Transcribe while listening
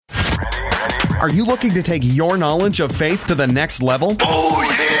Are you looking to take your knowledge of faith to the next level? Oh,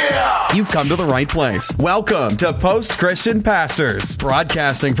 yeah! You've come to the right place. Welcome to Post Christian Pastors,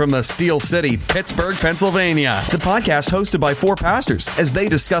 broadcasting from the Steel City, Pittsburgh, Pennsylvania. The podcast hosted by 4 pastors as they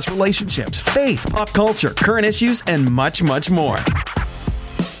discuss relationships, faith, pop culture, current issues, and much, much more.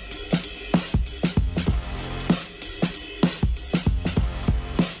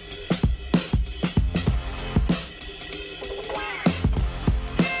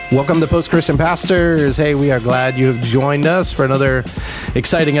 Welcome to Post Christian Pastors. Hey, we are glad you have joined us for another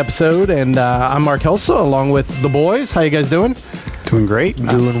exciting episode. And I'm Mark Helsa, along with the boys. How you guys doing? Doing great.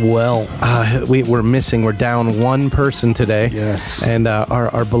 Doing well. We're down one person today. Yes. And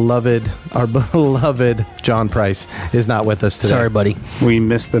our beloved John Price is not with us today. Sorry, buddy. We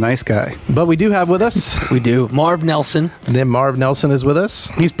missed the nice guy. But we do have with us. We do. Marv Nelson. And then Marv Nelson is with us.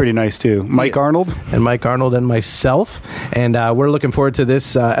 He's pretty nice too. Mike Arnold. And Mike Arnold and myself. And we're looking forward to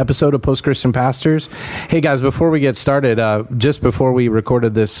this episode of Post Christian Pastors. Hey guys, before we get started, just before we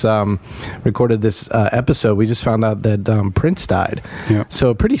recorded this episode, we just found out that Prince died. Yep.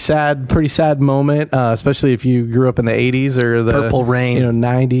 So pretty sad moment, especially if you grew up in the 80s or the Purple Rain,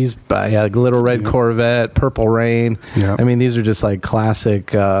 90s. But yeah, Little Red Corvette, Purple Rain. Yep. I mean, these are just like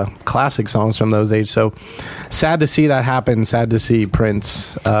classic songs from those days. So sad to see that happen. Sad to see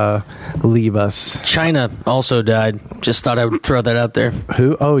Prince leave us. China also died. Just thought I would throw that out there.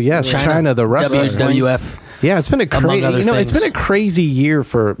 Who? Oh yes, China the wrestler. WWF. Yeah, it's been a crazy. It's been a crazy year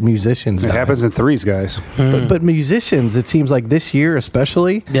for musicians. It happens in threes, guys. But musicians, it seems like this year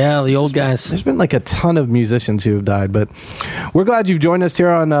especially. Yeah, the old guys. There's been like a ton of musicians who have died. But we're glad you've joined us here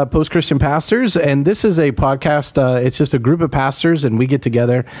on Post Christian Pastors, and this is a podcast. It's just a group of pastors, and we get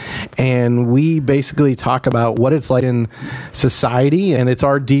together, and we basically talk about what it's like in society. And it's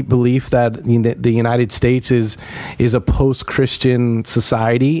our deep belief that the United States is a post-Christian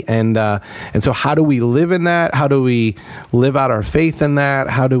society, and so how do we live in that? How do we live out our faith in that?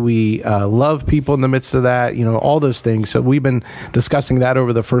 How do we love people in the midst of that? All those things. So we've been discussing that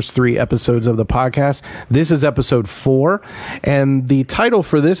over the first 3 episodes of the podcast. This is episode 4, and the title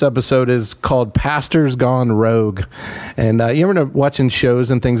for this episode is called Pastors Gone Rogue. And you ever know watching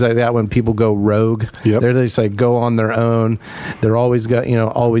shows and things like that when people go rogue? Yep. They're just like go on their own. They're always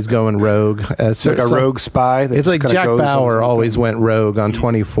going rogue. Like a rogue spy. It's like Jack Bauer always went rogue on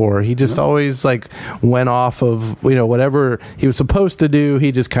 24. He just always went off of whatever he was supposed to do.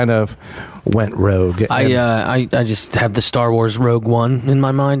 He just kind of went rogue. I just have the Star Wars Rogue One in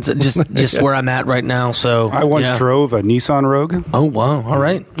my mind. Just where I'm at right now. So I once drove a Nissan Rogue. Oh wow! All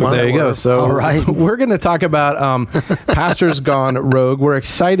right. Well, there you go. So all right. We're going to talk about Pastors Gone Rogue. We're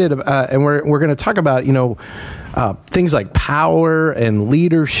excited, and we're going to talk about things like power and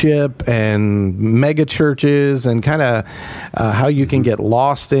leadership and mega churches and kind of how you can get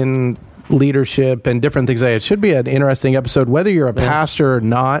lost in leadership and different things like that. It should be an interesting episode, whether you're a pastor or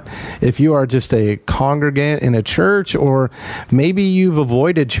not. If you are just a congregant in a church, or maybe you've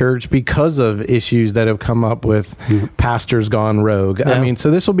avoided church because of issues that have come up with pastors gone rogue. Yeah. I mean,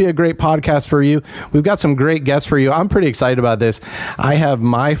 so this will be a great podcast for you. We've got some great guests for you. I'm pretty excited about this. I have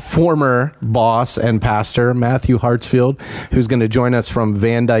my former boss and pastor, Matthew Hartsfield, who's going to join us from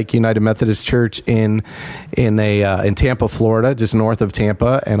Van Dyke United Methodist Church in Tampa, Florida, just north of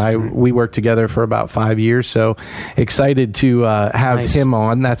Tampa. And we worked together for about 5 years, so excited to have him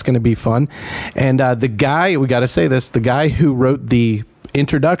on. That's going to be fun. And the guy, we got to say this, the guy who wrote the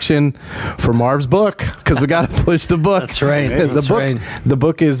introduction for Marv's book, because we got to push the book. That's right. The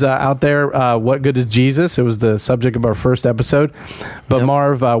book is out there. What Good is Jesus? It was the subject of our first episode. But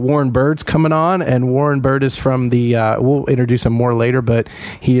Marv, Warren Bird's coming on, and Warren Bird is from the, we'll introduce him more later, but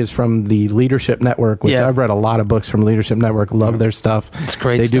he is from the Leadership Network, which I've read a lot of books from Leadership Network. Love their stuff. It's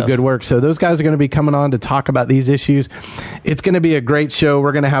great. They do good work. So those guys are going to be coming on to talk about these issues. It's going to be a great show.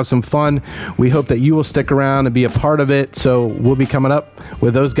 We're going to have some fun. We hope that you will stick around and be a part of it. So we'll be coming up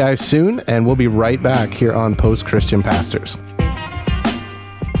with those guys soon, and we'll be right back here on Post Christian Pastors.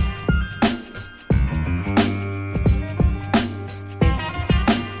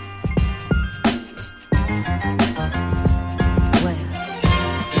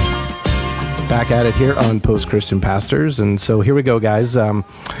 Back at it here on Post Christian Pastors, and so here we go, guys.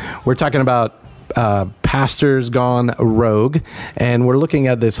 We're talking about pastors gone rogue, and we're looking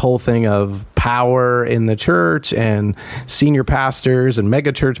at this whole thing of power in the church and senior pastors and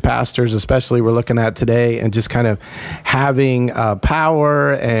mega church pastors, especially we're looking at today, and just kind of having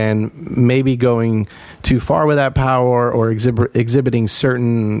power and maybe going too far with that power or exhibiting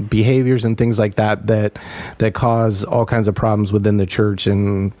certain behaviors and things like that cause all kinds of problems within the church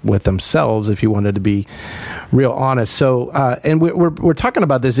and with themselves, if you wanted to be real honest. So, and we're talking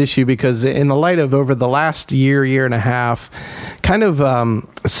about this issue because in the light of over the last year and a half, kind of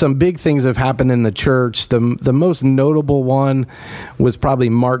some big things have happened in the church. The most notable one was probably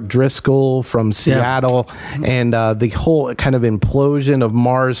Mark Driscoll from Seattle, and the whole kind of implosion of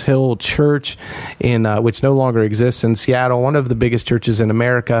Mars Hill Church, which no longer exists in Seattle, one of the biggest churches in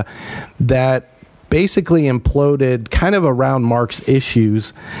America, that basically imploded kind of around Mark's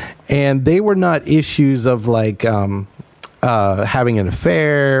issues. And they were not issues of like having an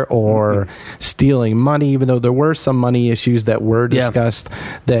affair or stealing money, even though there were some money issues that were discussed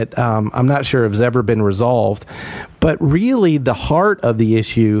that I'm not sure has ever been resolved. But really, the heart of the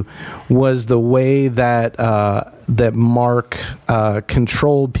issue was the way that that Mark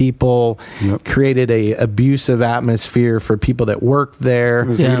controlled people, created a abusive atmosphere for people that worked there. It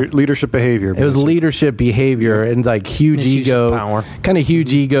was leadership behavior. It was leadership behavior and like huge Misuse ego, of power. kind of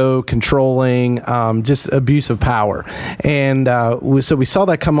huge ego, controlling, just abuse of power. And so we saw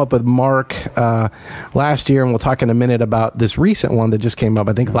that come up with Mark last year, and we'll talk in a minute about this recent one that just came up,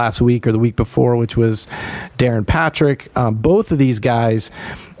 I think last week or the week before, which was Darren Patrick. Both of these guys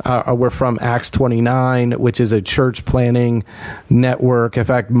were from Acts 29, which is a church planning network. In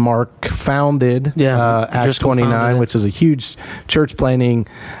fact, Mark founded Acts 29, which is a huge church planning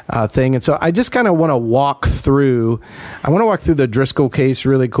thing. And so I just kind of want to walk through the Driscoll case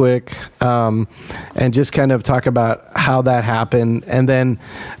really quick, and just kind of talk about how that happened, and then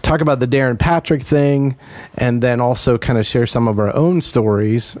talk about the Darren Patrick thing, and then also kind of share some of our own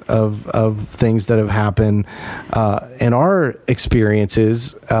stories of things that have happened in our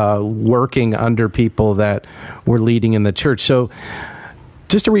experiences working under people that were leading in the church. So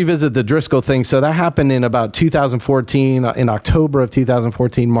just to revisit the Driscoll thing, so that happened in about 2014. In October of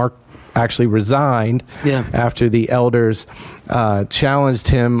 2014, Mark actually resigned after the elders challenged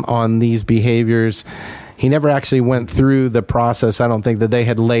him on these behaviors. He never actually went through the process, I don't think, that they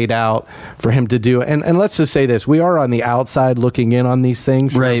had laid out for him to do. And let's just say this, we are on the outside looking in on these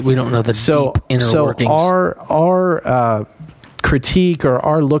things. Right, we don't know the deep inner workings. So our critique or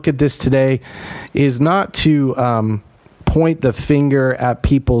our look at this today is not to point the finger at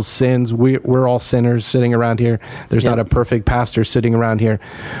people's sins. We're all sinners sitting around here. There's not a perfect pastor sitting around here.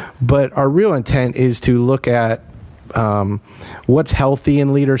 But our real intent is to look at what's healthy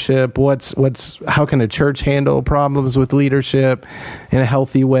in leadership, how can a church handle problems with leadership in a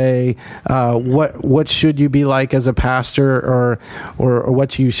healthy way, what should you be like as a pastor, or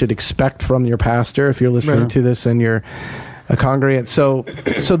what you should expect from your pastor if you're listening to this and you're a congregant. So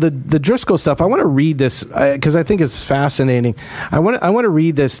the Driscoll stuff, I want to read this because I think it's fascinating. I want to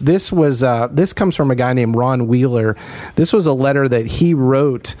read this. This comes from a guy named Ron Wheeler. This was a letter that he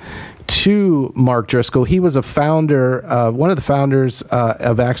wrote to Mark Driscoll. He was one of the founders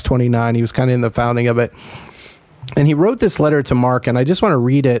of Acts 29. He was kind of in the founding of it. And he wrote this letter to Mark, and I just want to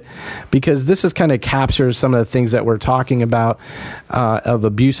read it because this is kind of captures some of the things that we're talking about of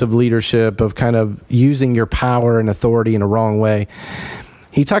abusive leadership, of kind of using your power and authority in a wrong way.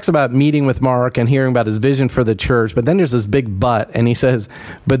 He talks about meeting with Mark and hearing about his vision for the church, but then there's this big but, and he says,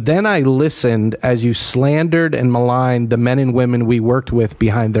 "But then I listened as you slandered and maligned the men and women we worked with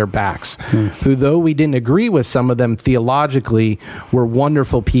behind their backs, who, though we didn't agree with some of them theologically, were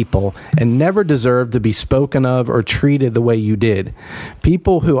wonderful people and never deserved to be spoken of or treated the way you did.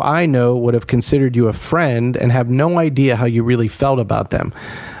 People who I know would have considered you a friend and have no idea how you really felt about them.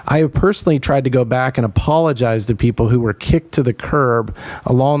 I have personally tried to go back and apologize to people who were kicked to the curb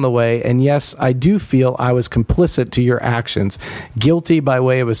along the way, and yes, I do feel I was complicit to your actions, guilty by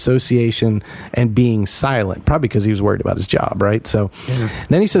way of association and being silent," probably because he was worried about his job, right? So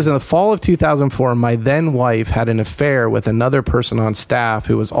then he says, "In the fall of 2004, my then wife had an affair with another person on staff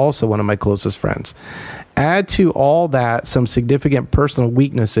who was also one of my closest friends. Add to all that some significant personal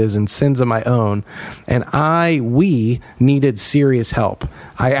weaknesses and sins of my own, and we needed serious help.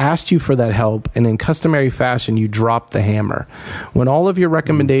 I asked you for that help, and in customary fashion, you dropped the hammer. When all of your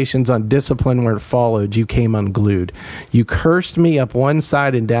recommendations on discipline weren't followed, you came unglued. You cursed me up one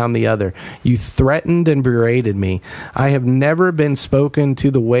side and down the other. You threatened and berated me. I have never been spoken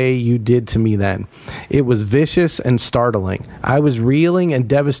to the way you did to me then. It was vicious and startling. I was reeling and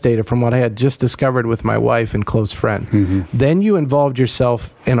devastated from what I had just discovered with my wife. wife and close friend. Then you involved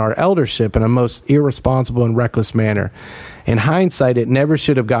yourself in our eldership in a most irresponsible and reckless manner. In hindsight, it never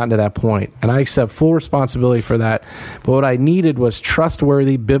should have gotten to that point, and I accept full responsibility for that. But what I needed was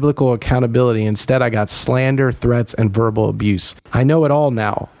trustworthy biblical accountability. Instead, I got slander, threats, and verbal abuse. I know it all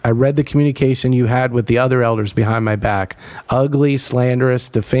now. I read the communication you had with the other elders behind my back. Ugly, slanderous,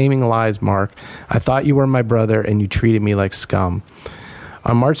 defaming lies, Mark. I thought you were my brother, and you treated me like scum.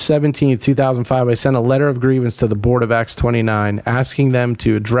 On March 17, 2005, I sent a letter of grievance to the board of Acts 29, asking them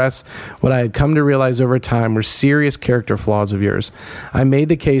to address what I had come to realize over time were serious character flaws of yours. I made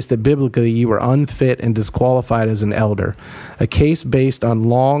the case that biblically you were unfit and disqualified as an elder, a case based on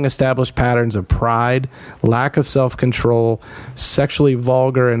long-established patterns of pride, lack of self-control, sexually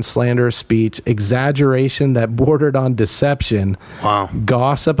vulgar and slanderous speech, exaggeration that bordered on deception,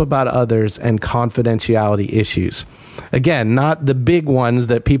 gossip about others, and confidentiality issues. Again, not the big ones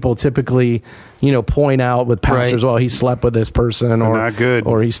that people typically, point out with pastors. Well, he slept with this person, or not good,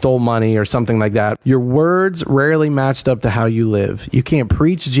 or he stole money, or something like that. Your words rarely matched up to how you live. You can't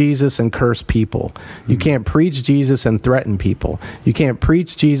preach Jesus and curse people. You can't preach Jesus and threaten people. You can't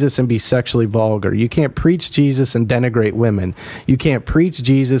preach Jesus and be sexually vulgar. You can't preach Jesus and denigrate women. You can't preach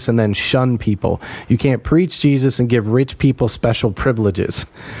Jesus and then shun people. You can't preach Jesus and give rich people special privileges.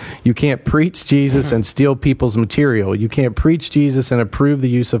 You can't preach Jesus and steal people's material. You can't preach Jesus and approve the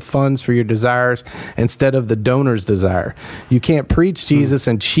use of funds for your desires instead of the donor's desire. You can't preach Jesus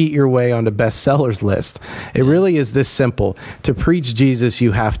and cheat your way on the bestsellers list. It really is this simple. To preach Jesus,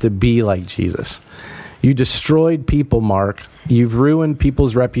 you have to be like Jesus. You destroyed people, Mark. You've ruined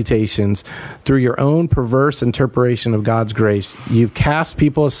people's reputations through your own perverse interpretation of God's grace. You've cast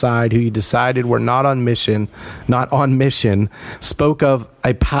people aside who you decided were not on mission, spoke of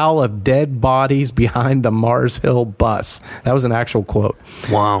a pile of dead bodies behind the Mars Hill bus. That was an actual quote.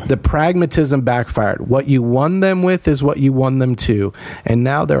 Wow. The pragmatism backfired. What you won them with is what you won them to. And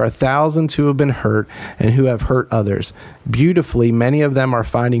now there are thousands who have been hurt and who have hurt others. Beautifully, many of them are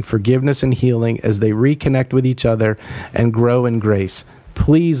finding forgiveness and healing as they reconnect with each other and grow in grace.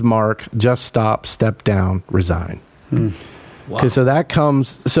 Please, Mark, just stop, step down, resign. Wow. So that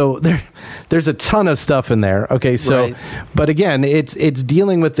comes. So there's a ton of stuff in there. Okay, so but again, it's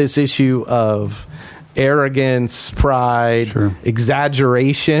dealing with this issue of arrogance, pride,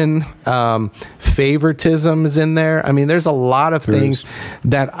 exaggeration, favoritism is in there. I mean, there's a lot of things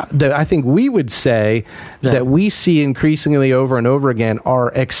that I think we would say that we see increasingly over and over again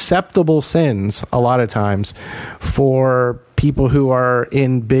are acceptable sins a lot of times for people who are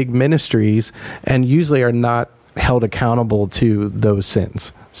in big ministries and usually are not held accountable to those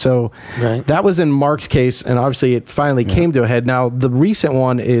sins. So that was in Mark's case, and obviously it finally came to a head. Now, the recent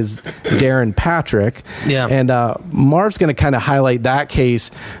one is Darren Patrick. And Marv's going to kind of highlight that case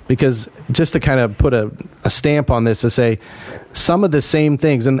because just to kind of put a stamp on this to say some of the same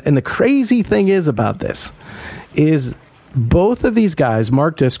things. And the crazy thing is about this is both of these guys,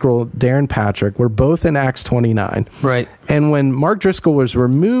 Mark Driscoll, Darren Patrick, were both in Acts 29. Right. And when Mark Driscoll was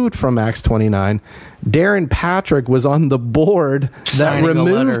removed from Acts 29, Darren Patrick was on the board that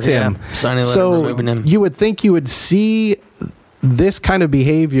removed him. Signing a letter removing him. You would think you would see this kind of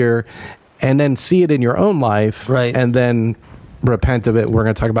behavior and then see it in your own life. And then repent of it. We're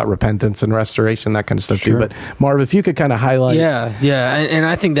going to talk about repentance and restoration, that kind of stuff too. But Marv, if you could kind of highlight. And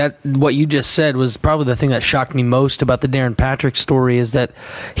I think that what you just said was probably the thing that shocked me most about the Darren Patrick story is that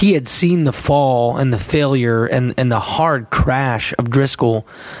he had seen the fall and the failure and the hard crash of Driscoll,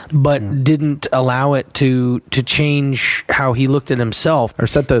 but didn't allow it to change how he looked at himself. Or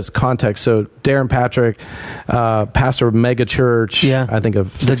set this context. So Darren Patrick, pastor of mega church, I think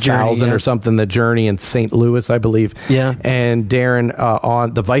of 6,000 or something, The Journey in St. Louis, I believe. And Darren,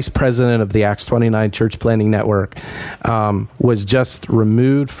 on the vice president of the Acts 29 Church Planning Network, was just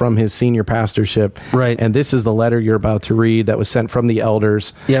removed from his senior pastorship. And this is the letter you're about to read that was sent from the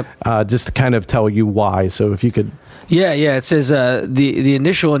elders. Just to kind of tell you why. So if you could. It says the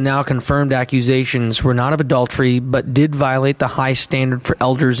initial and now confirmed accusations were not of adultery, but did violate the high standard for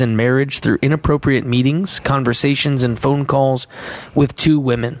elders in marriage through inappropriate meetings, conversations, and phone calls with two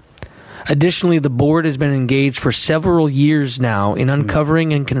women. Additionally, the board has been engaged for several years now in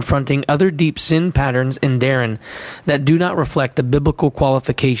uncovering and confronting other deep sin patterns in Darren that do not reflect the biblical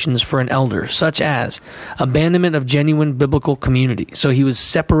qualifications for an elder, such as abandonment of genuine biblical community. So he was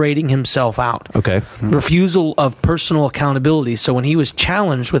separating himself out. Refusal of personal accountability. So when he was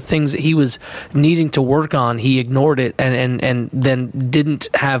challenged with things that he was needing to work on, he ignored it and then didn't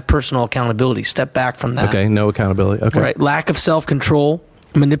have personal accountability. Step back from that. No accountability. Lack of self-control.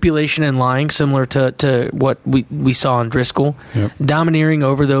 manipulation and lying, similar to what we saw in Driscoll. Yep. Domineering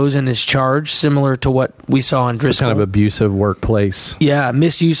over those in his charge, similar to what we saw in Driscoll. Kind of abusive workplace. Yeah,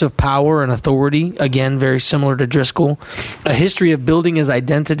 misuse of power and authority, again, very similar to Driscoll. A history of building his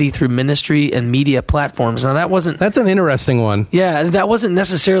identity through ministry and media platforms. Now, That's an interesting one. Yeah, that wasn't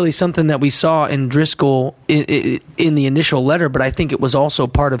necessarily something that we saw in Driscoll in the initial letter, but I think it was also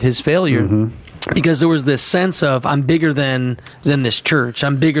part of his failure. Mm-hmm. Because there was this sense of, I'm bigger than this church.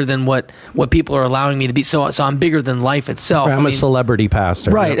 I'm bigger than what people are allowing me to be. So I'm bigger than life itself. I'm a celebrity pastor.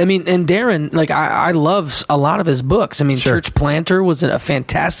 Right. Yep. I mean, and Darren, like, I love a lot of his books. I mean, Sure. Church Planter was a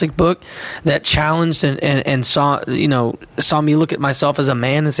fantastic book that challenged and saw me look at myself as a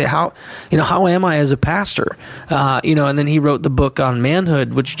man and say, how am I as a pastor? And then he wrote the book on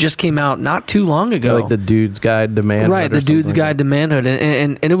manhood, which just came out not too long ago. Like the Dude's Guide to Manhood. Right, the Dude's Guide to Manhood.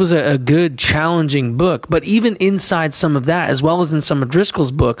 And it was a good, challenging book. But even inside some of that, as well as in some of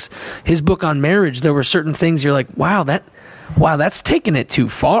Driscoll's books, his book on marriage, there were certain things you're like, wow, that's taking it too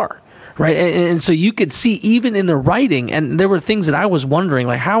far. Right. And so you could see even in the writing, and there were things that I was wondering,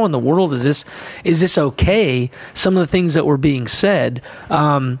 like, how in the world is this okay? Some of the things that were being said,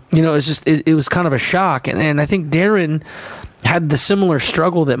 it was kind of a shock. And I think Darren had the similar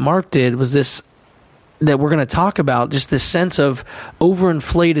struggle that Mark did, was this, that we're going to talk about, just this sense of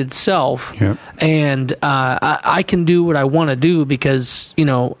overinflated self. Yep. And I can do what I want to do because,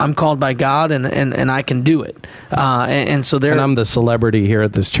 I'm called by God and I can do it. And so there. And I'm the celebrity here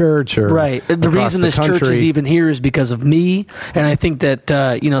at this church. Or right. The reason this church is even here is because of me. And I think that,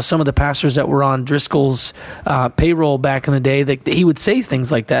 some of the pastors that were on Driscoll's payroll back in the day, that he would say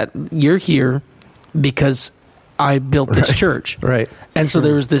things like that. You're here because I built this church. Right. And so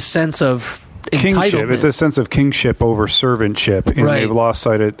there was this sense of kingship. entitlement. It's a sense of kingship over servantship, and Right. they've lost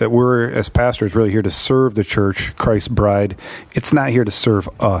sight of that we're, as pastors, really here to serve the church, Christ's bride. It's not here to serve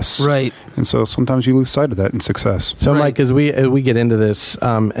us, Right. And so sometimes you lose sight of that in success. So, Right. Mike, as we get into this,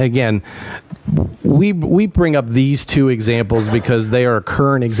 again, we bring up these two examples because they are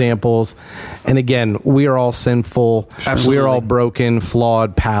current examples, and again, we are all sinful, Absolutely. we are all broken,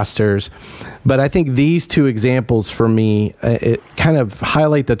 flawed pastors. But I think these two examples for me, it kind of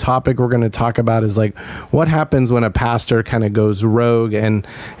highlight the topic we're going to talk about, is like what happens when a pastor kind of goes rogue and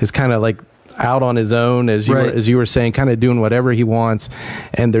is kind of like out on his own, as you were saying, kind of doing whatever he wants,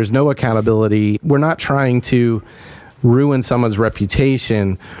 and there's no accountability. We're not trying to ruin someone's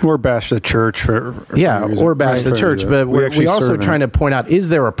reputation Or bash the church or bash the church, but we also trying to point out, is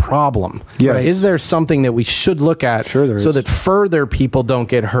there a problem? Yes. Is there something that we should look at Sure there so is. that further people don't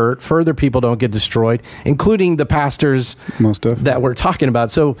get hurt, further people don't get destroyed, including the pastors Most definitely. that we're talking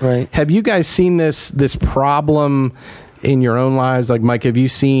about? So Right. have you guys seen this problem in your own lives? Like, Mike, have you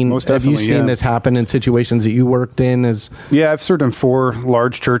seen Most definitely, yeah. this happen in situations that you worked in? Yeah, I've served in 4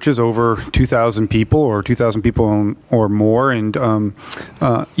 large churches, over 2,000 people or 2,000 people or more. And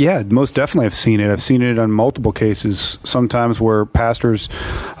most definitely I've seen it. I've seen it on multiple cases, sometimes where pastors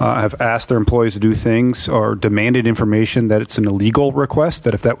have asked their employees to do things or demanded information that it's an illegal request,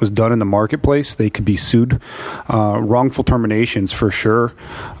 that if that was done in the marketplace, they could be sued. Wrongful terminations, for sure.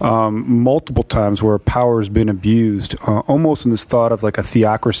 Multiple times where power has been abused. Almost in this thought of like a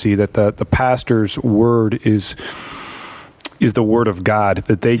theocracy, that the pastor's word is the word of God,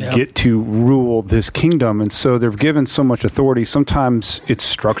 that they get to rule this kingdom. And so they're given so much authority. Sometimes it's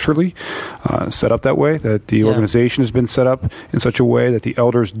structurally set up that way, that the organization has been set up in such a way that the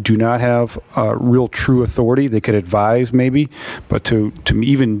elders do not have real true authority. They could advise maybe, but to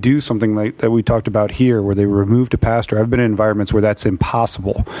even do something like that we talked about here, where they removed a pastor, I've been in environments where that's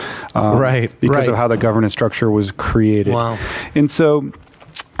impossible. Because of how the governance structure was created. Wow. And so...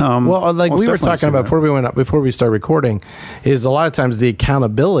 well, like we were definitely talking about before we start recording, is a lot of times the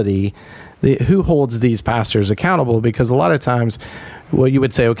accountability, who holds these pastors accountable? Because a lot of times, well, you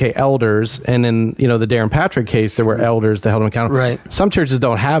would say, okay, elders, and in the Darren Patrick case, there were elders that held them accountable. Right. Some churches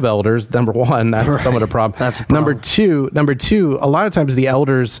don't have elders. Number one, that's somewhat a problem. That's a problem. Number two, a lot of times the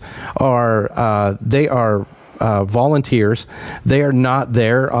elders are volunteers. They are not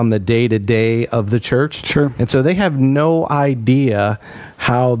there on the day-to-day of the church. Sure. And so they have no idea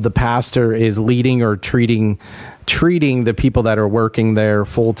how the pastor is leading or treating the people that are working there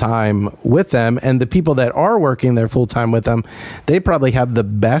full-time with them. And the people that are working there full-time with them, they probably have the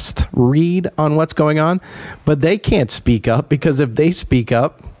best read on what's going on, but they can't speak up, because if they speak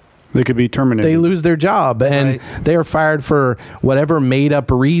up, they could be terminated. they lose their job, and they are fired for whatever made-up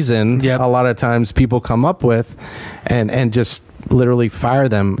reason a lot of times people come up with, and just literally fire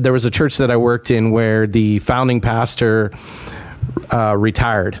them. There was a church that I worked in where the founding pastor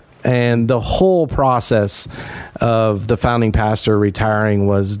retired, and the whole process of the founding pastor retiring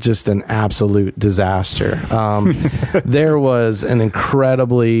was just an absolute disaster. There was an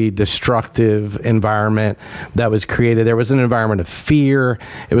incredibly destructive environment that was created. There was an environment of fear.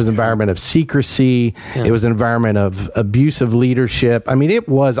 It was an environment of secrecy. Yeah. It was an environment of abusive leadership. I mean,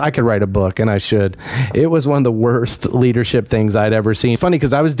 I could write a book, and I should. It was one of the worst leadership things I'd ever seen. It's funny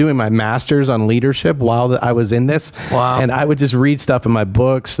because I was doing my master's on leadership while I was in this. Wow. And I would just read stuff in my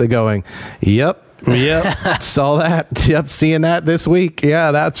books. They're going, yep, saw that. Yep, seeing that this week.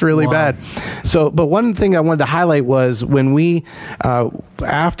 Yeah, that's really bad. So, but one thing I wanted to highlight was when we,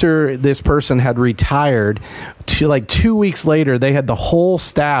 after this person had retired, like 2 weeks later, they had the whole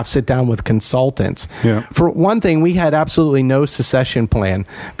staff sit down with consultants. Yeah. For one thing, we had absolutely no succession plan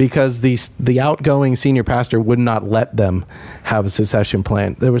because the outgoing senior pastor would not let them have a succession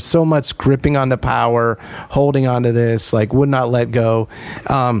plan. There was so much gripping onto power, holding onto this, like would not let go.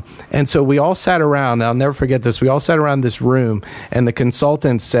 And so we all sat around, and I'll never forget this, we all sat around this room, and the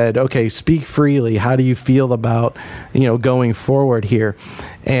consultant said, okay, speak freely. How do you feel about, going forward here?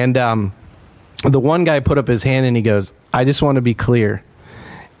 And the one guy put up his hand and he goes, I just want to be clear.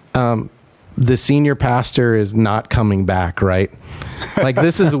 The senior pastor is not coming back, right? Like,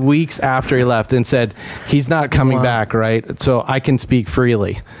 this is weeks after he left, and said, he's not coming back, right? So I can speak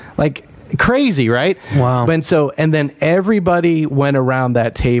freely. Like, crazy, right? Wow. And then everybody went around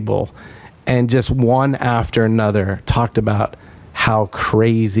that table and just one after another talked about how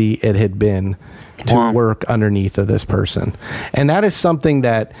crazy it had been to work underneath of this person. And that is something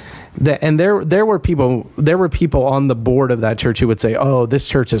that there were people on the board of that church who would say, oh, this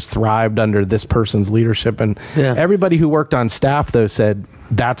church has thrived under this person's leadership. And everybody who worked on staff, though, said,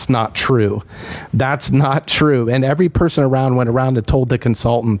 that's not true. That's not true. And every person went around and told the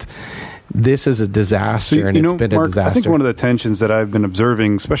consultant, this is a disaster, and it's been Mark, a disaster. I think one of the tensions that I've been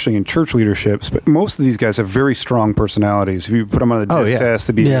observing, especially in church leaderships, but most of these guys have very strong personalities. If you put them on the DISC test,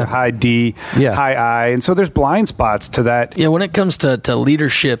 to be high D, high I, and so there's blind spots to that. Yeah, when it comes to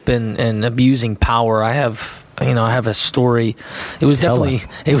leadership and abusing power, I have a story. It was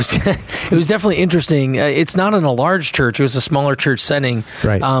definitely interesting. It's not in a large church. It was a smaller church setting.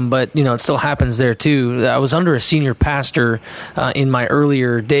 Right. But it still happens there too. I was under a senior pastor in my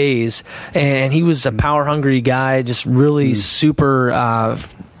earlier days, and he was a power hungry guy, just really super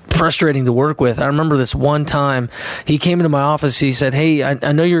frustrating to work with. I remember this one time he came into my office. He said, hey,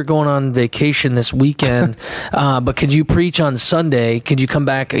 I know you're going on vacation this weekend, but could you preach on Sunday? Could you come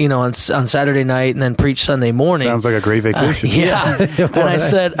back, on Saturday night and then preach Sunday morning? Sounds like a great vacation.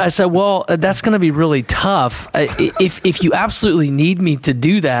 And I said, well, that's going to be really tough. If you absolutely need me to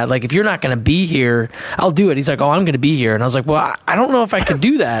do that, like if you're not going to be here, I'll do it. He's like, oh, I'm going to be here. And I was like, well, I don't know if I could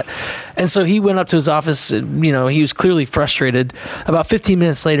do that. And so he went up to his office. He was clearly frustrated. About 15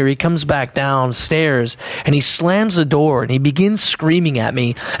 minutes later, he comes back downstairs and he slams the door and he begins screaming at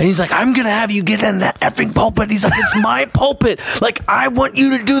me. And he's like, I'm going to have you get in that effing pulpit. He's like, it's my pulpit. Like, I want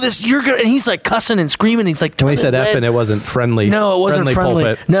you to do this. You're going to... And he's like cussing and screaming. He's like, when he said effing, it wasn't friendly. No, it wasn't friendly.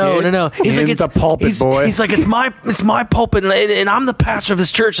 Pulpit. No. He's like, it's a pulpit, boy. He's like, it's my pulpit, and I'm the pastor of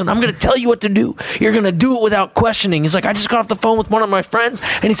this church, and I'm going to tell you what to do. You're going to do it without questioning. He's like, I just got off the phone with one of my friends,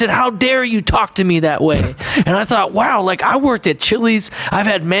 and he said, how dare you talk to me that way? And I thought, wow, like, I worked at Chili's. I've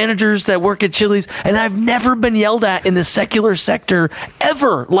had managers that work at Chili's, and I've never been yelled at in the secular sector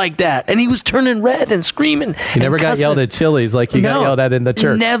ever like that. And he was turning red and screaming. You never got yelled at Chili's like you got yelled at in the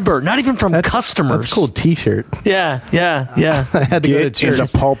church. Never. Not even from customers. That's a cool T-shirt. Yeah. I had to go to church.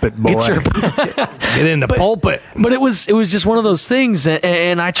 It's a pulpit, boy. Get in the pulpit. But it was just one of those things,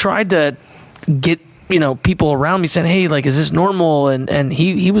 and I tried to get people around me saying, hey, like, is this normal? And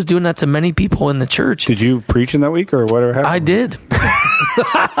he was doing that to many people in the church. Did you preach in that week or whatever happened? I did.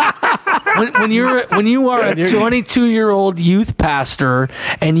 when you are a 22-year-old youth pastor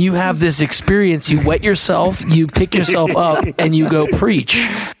and you have this experience, you wet yourself, you pick yourself up, and you go preach.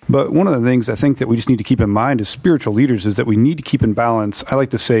 But one of the things I think that we just need to keep in mind as spiritual leaders is that we need to keep in balance, I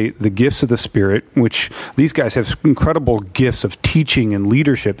like to say, the gifts of the Spirit, which these guys have incredible gifts of teaching and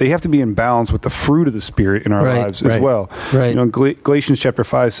leadership. They have to be in balance with the fruit of the Spirit in our lives as well. Right. Galatians chapter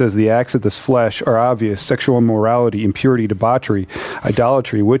 5 says the acts of this flesh are obvious: sexual immorality, impurity, debauchery,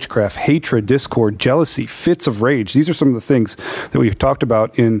 idolatry, witchcraft, hatred, discord, jealousy, fits of rage. These are some of the things that we've talked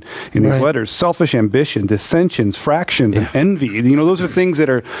about in these letters. Selfish ambition, dissensions, fractions, and envy. Those are things that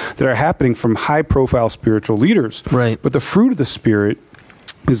are happening from high-profile spiritual leaders. Right. But the fruit of the Spirit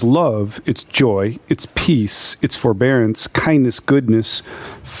is love, it's joy, it's peace, it's forbearance, kindness, goodness,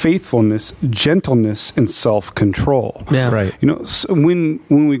 faithfulness, gentleness, and self-control. Yeah. Right. You know, so when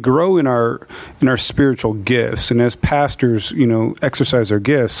we grow in our spiritual gifts, and as pastors, you know, exercise their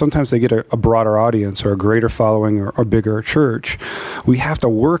gifts, sometimes they get a broader audience or a greater following or a bigger church. We have to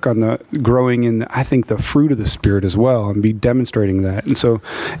work on the growing in, I think, the fruit of the Spirit as well, and be demonstrating that. And so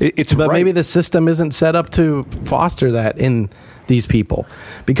it's But right. maybe the system isn't set up to foster that in these people,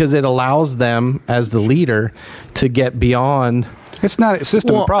 because it allows them as the leader to get beyond. It's not a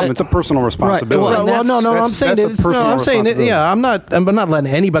system problem. It's a personal responsibility. Well, Well, no, That's- I'm saying that's a it's. No, personal I'm saying it. responsibility. Yeah, I'm not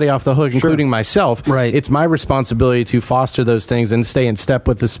letting anybody off the hook, including myself. Right. It's my responsibility to foster those things and stay in step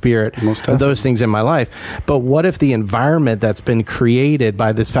with the Spirit Most and those things in my life. But what if the environment that's been created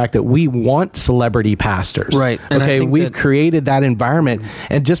by this fact that we want celebrity pastors? Right. And I Okay, think we've that- created that environment,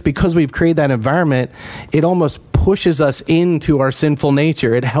 and just because we've created that environment, it almost pushes us into our sinful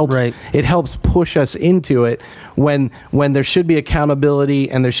nature. It helps. Right. It helps push us into it when there should be accountability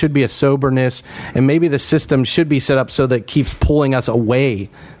and there should be a soberness, and maybe the system should be set up so that it keeps pulling us away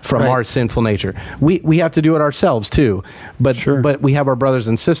from Right. our sinful nature. We have to do it ourselves too, but we have our brothers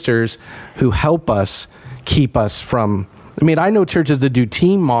and sisters who help us keep us from. I mean, I know churches that do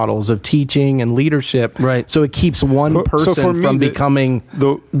team models of teaching and leadership, Right. so it keeps one So person for me, from becoming.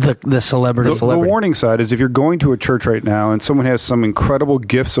 The celebrity. The warning side is if you're going to a church right now and someone has some incredible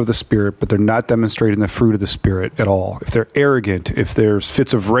gifts of the Spirit, but they're not demonstrating the fruit of the Spirit at all, if they're arrogant, if there's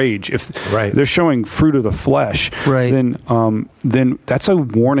fits of rage, if Right. they're showing fruit of the flesh, Right. then that's a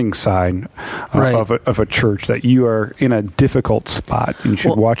warning sign Right. of a church that you are in a difficult spot, and you should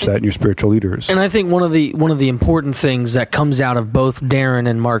Well, watch that in your spiritual leaders. And I think one of the important things that comes out of both Darren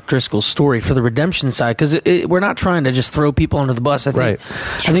and Mark Driscoll's story for the redemption side, because we're not trying to just throw people under the bus. I think, Right.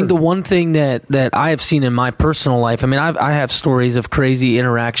 I think the one thing that I have seen in my personal life, I mean, I have stories of crazy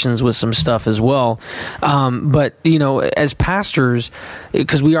interactions with some stuff as well. But, you know, as pastors,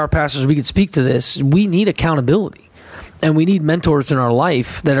 because we are pastors, we can speak to this, we need accountability. And we need mentors in our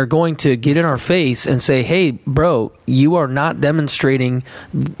life that are going to get in our face and say, hey, bro, you are not demonstrating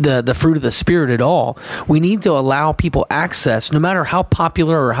the fruit of the Spirit at all. We need to allow people access, no matter how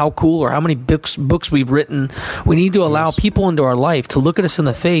popular or how cool or how many books we've written. We need to allow people into our life to look at us in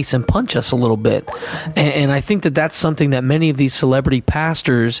the face and punch us a little bit. And I think that that's something that many of these celebrity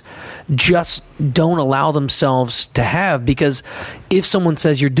pastors just don't allow themselves to have, because if someone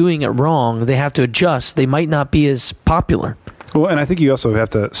says you're doing it wrong, they have to adjust. They might not be as popular. Well, and I think you also have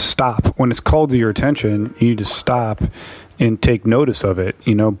to stop. When it's called to your attention, you need to stop and take notice of it.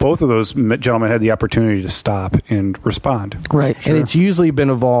 You know, both of those gentlemen had the opportunity to stop and respond. Right. And it's usually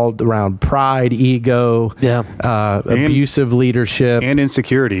been evolved around pride, ego, abusive leadership, And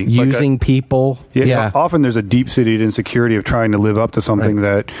insecurity. using people. Often there's a deep-seated insecurity of trying to live up to something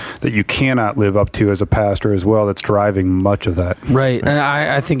that you cannot live up to as a pastor as well, that's driving much of that. Right. And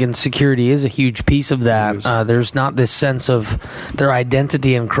I think insecurity is a huge piece of that. There's not this sense of their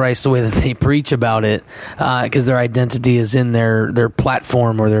identity in Christ the way that they preach about it, because their identity is in their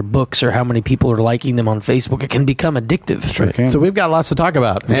platform or their books or how many people are liking them on Facebook. It can become addictive. Sure can. So we've got lots to talk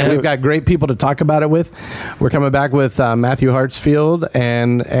about, and we've got great people to talk about it with. We're coming back with Matthew Hartsfield,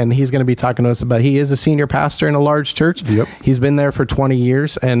 and he's going to be talking to us about. He is a senior pastor in a large church. Yep. He's been there for 20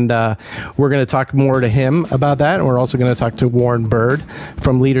 years, and we're going to talk more to him about that. And we're also going to talk to Warren Bird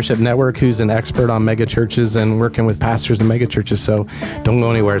from Leadership Network, who's an expert on mega churches and working with pastors in mega churches. So don't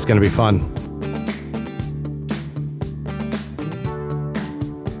go anywhere; it's going to be fun.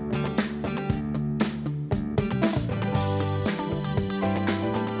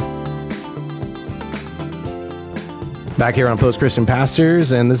 Back here on Post Christian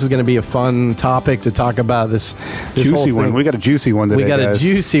Pastors, and this is going to be a fun topic to talk about. This whole Juicy thing. one. We got a juicy one today, We got a guys.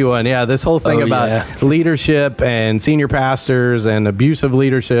 juicy one. Yeah, this whole thing about leadership and senior pastors and abusive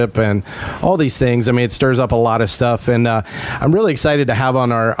leadership and all these things. I mean, it stirs up a lot of stuff, and I'm really excited to have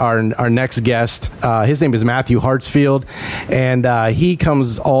on our next guest. His name is Matthew Hartsfield, and he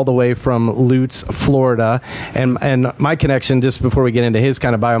comes all the way from Lutz, Florida. And my connection, just before we get into his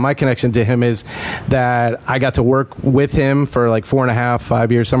kind of bio, my connection to him is that I got to work with him for like 4.5,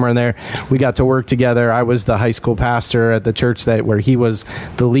 5 years, somewhere in there. We got to work together. I was the high school pastor at the church where he was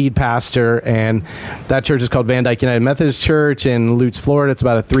the lead pastor, and that church is called Van Dyke United Methodist Church in Lutz, Florida. It's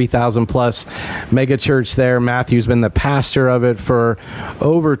about a 3,000 plus mega church there. Matthew's been the pastor of it for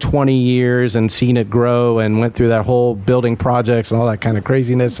over 20 years and seen it grow and went through that whole building projects and all that kind of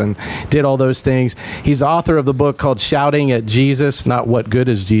craziness and did all those things. He's the author of the book called Shouting at Jesus, not What Good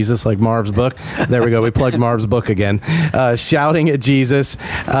is Jesus, like Marv's book. There we go. We plugged Marv's book again. Shouting at Jesus.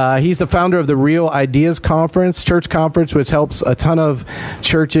 He's the founder of the Real Ideas Conference, church conference, which helps a ton of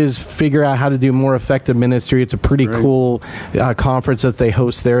churches figure out how to do more effective ministry. It's a pretty cool conference that they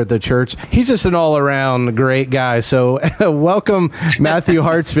host there at the church. He's just an all-around great guy. So welcome, Matthew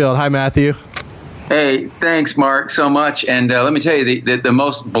Hartsfield. Hi, Matthew. Hey, thanks, Mark, so much. And let me tell you, the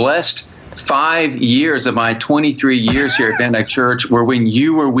most blessed 5 years of my 23 years here at Van Dyke Church were when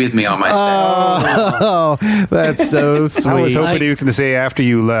you were with me on my staff. Oh, that's so sweet. I was hoping he was going to say after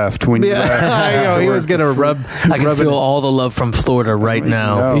you left. When you left. I know. He was going to rub. I can feel all the love from Florida right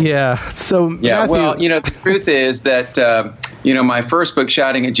now. Yeah. So, yeah, Matthew, well, the truth is that, my first book,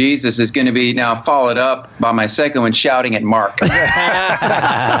 Shouting at Jesus, is going to be now followed up by my second one, Shouting at Mark.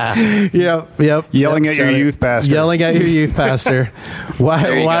 Yep. Yelling at your youth pastor. Yelling at your youth pastor.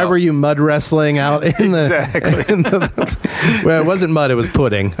 Why were you mud wrestling out in the... Exactly. Well, it wasn't mud, it was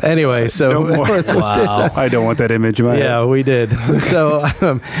pudding. Anyway, so... Wow. I don't want that image in my head. Yeah, we did. So,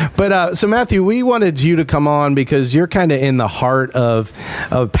 so Matthew, we wanted you to come on because you're kind of in the heart of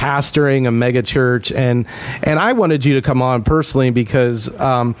pastoring a mega church, and I wanted you to come on personally because,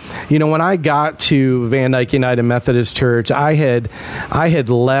 when I got to Van Dyke United Methodist Church, I had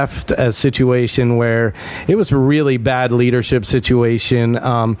left a situation where it was a really bad leadership situation.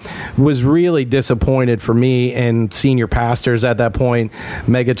 Was really disappointed for me and senior pastors at that point,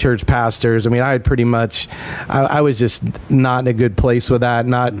 mega church pastors. I mean, I had pretty much, I was just not in a good place with that,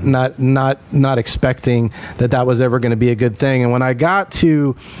 not expecting that was ever going to be a good thing. And when I got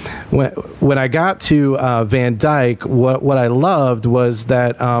to Van Dyke, what I loved was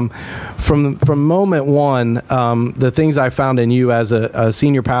that from moment one, the things I found in you as a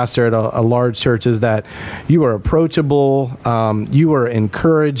senior pastor at a large church is that you were approachable, you were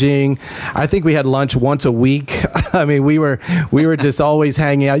encouraging. I think we had lunch once a week. I mean, we were just always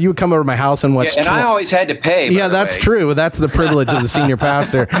hanging out. You would come over to my house and watch. Yeah, and I always had to pay. Yeah, that's true. That's the privilege of the senior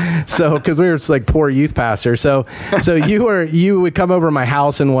pastor. So, because we were just like poor youth pastor. So you would come over to my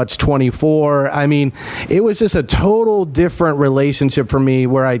house and watch 24. I mean, it was just a total different relationship for me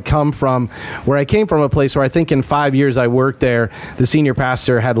where I came from a place where I think in 5 years I worked there, the senior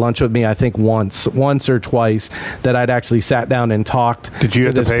pastor had lunch with me, I think once or twice that I'd actually sat down and talked. Did you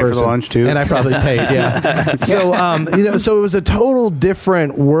have to pay for the lunch too? And I probably paid, yeah. So, so it was a total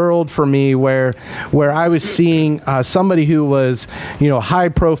different world for me where I was seeing somebody who was, high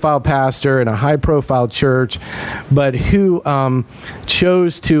profile pastor in a high profile church, but who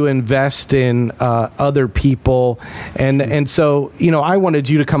chose to invest in other people. And so, I wanted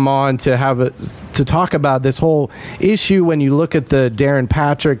you to come on to talk about this whole issue when you look at the Darren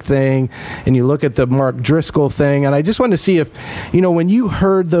Patrick thing and you look at the Mark Driscoll thing. And I just wanted to see if, when you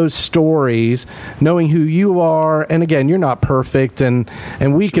heard those stories, knowing who you are, and again, you're not perfect, and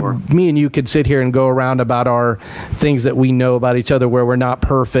me and you could sit here and go around about our things that we know about each other where we're not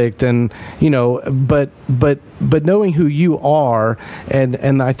perfect, and but knowing who you are,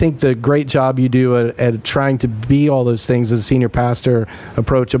 and I think the great job you do at trying to be all those things as a senior pastor,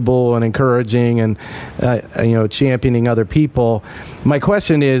 approachable and encouraging, and championing other people. My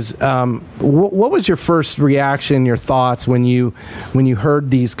question is, what was your first reaction, your thoughts when you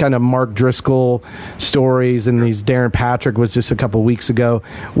heard these kind of Mark Driscoll stories, and these Darren Patrick was just a couple weeks ago?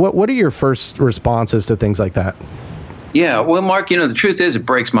 What are your first responses to things like that? Yeah, well, Mark, the truth is it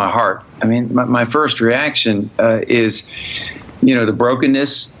breaks my heart. I mean, my first reaction is, the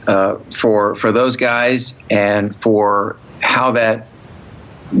brokenness for those guys, and for how that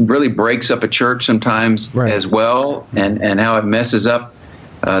really breaks up a church sometimes as well, and how it messes up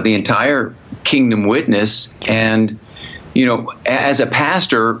the entire kingdom witness. And, as a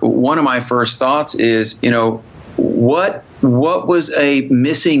pastor, one of my first thoughts is, what was a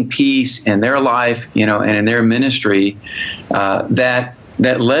missing piece in their life, and in their ministry that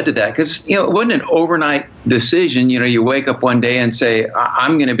led to that? Because, it wasn't an overnight decision. You wake up one day and say,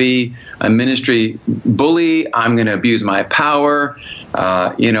 I'm going to be a ministry bully. I'm going to abuse my power.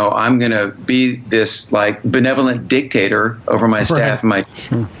 I'm going to be this benevolent dictator over my staff. Right.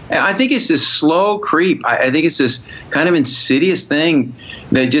 I think it's this slow creep. I think it's this kind of insidious thing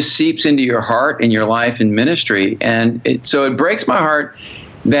that just seeps into your heart and your life and ministry. And so it breaks my heart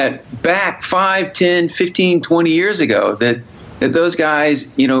that back 5, 10, 15, 20 years ago, that those guys,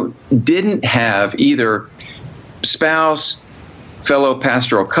 didn't have either spouse, fellow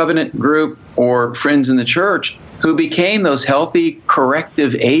pastoral covenant group, or friends in the church who became those healthy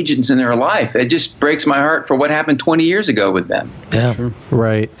corrective agents in their life. It just breaks my heart for what happened 20 years ago with them. Yeah.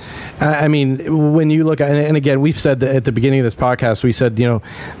 Right. I mean, when you look at, and again, we've said that at the beginning of this podcast, we said,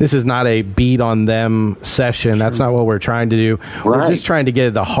 this is not a beat on them session. That's not what we're trying to do. Right. We're just trying to get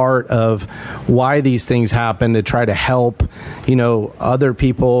at the heart of why these things happen, to try to help, other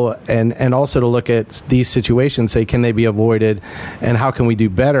people, and also to look at these situations, say, can they be avoided, and how can we do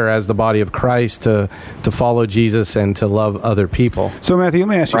better as the body of Christ to follow Jesus and to love other people. So, Matthew, let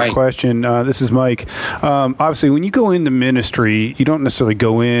me ask you a question. This is Mike. Obviously, when you go into ministry, you don't necessarily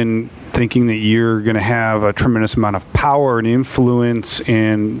go in thinking that you're going to have a tremendous amount of power and influence,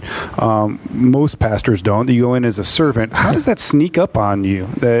 and most pastors don't. You go in as a servant. How does that sneak up on you,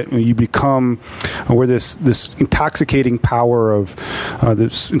 that you become where this intoxicating power of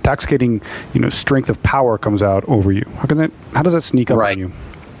this intoxicating strength of power comes out over you? How does that sneak up on you?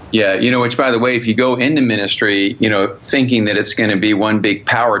 Yeah, which, by the way, if you go into ministry, thinking that it's going to be one big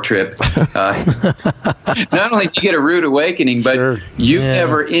power trip, not only do you get a rude awakening, but you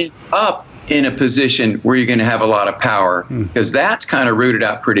never end up in a position where you're going to have a lot of power, because that's kind of rooted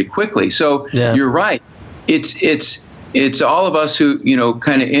out pretty quickly. So you're right. It's all of us who,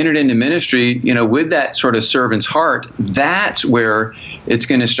 kind of entered into ministry, with that sort of servant's heart. That's where it's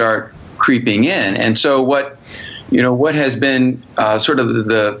going to start creeping in. And so what has been sort of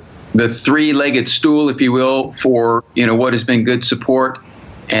the three-legged stool, if you will, for, what has been good support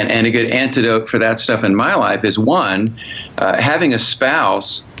and a good antidote for that stuff in my life is, one, having a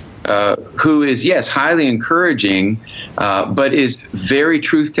spouse who is, yes, highly encouraging, but is very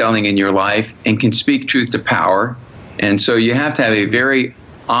truth-telling in your life and can speak truth to power. And so you have to have a very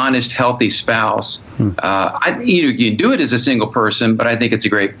honest, healthy spouse. You can do it as a single person, but I think it's a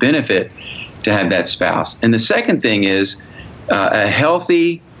great benefit to have that spouse. And the second thing is a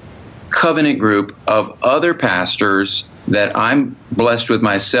healthy covenant group of other pastors that I'm blessed with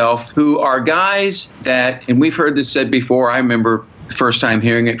myself, who are guys that, and we've heard this said before, I remember the first time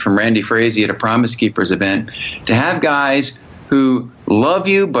hearing it from Randy Frazee at a Promise Keepers event, to have guys who love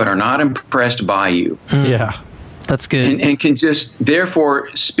you but are not impressed by you. Yeah. That's good. And can just, therefore,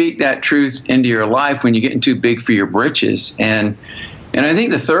 speak that truth into your life when you're getting too big for your britches. And I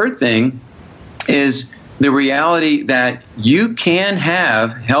think the third thing is the reality that you can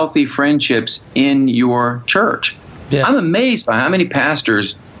have healthy friendships in your church. Yeah. I'm amazed by how many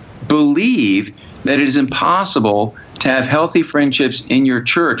pastors believe that it is impossible to have healthy friendships in your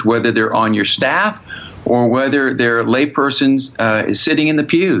church, whether they're on your staff or whether they're laypersons sitting in the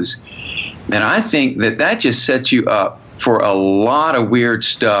pews. And I think that just sets you up for a lot of weird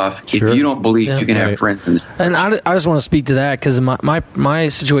stuff if you don't believe you can have friends in the church. And I just want to speak to that, because my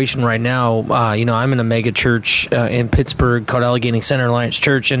situation right now, I'm in a mega church in Pittsburgh called Allegheny Center Alliance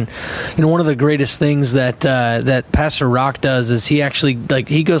Church, and one of the greatest things that Pastor Rock does is he actually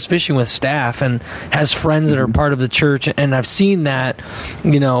he goes fishing with staff and has friends that are part of the church, and I've seen that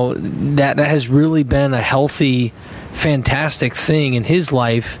that has really been a healthy, fantastic thing in his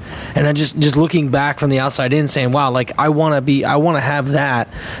life. And I just looking back from the outside in, saying, wow, I want to have that,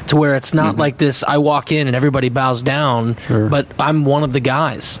 to where it's not like this, I walk in and everybody bows down, but I'm one of the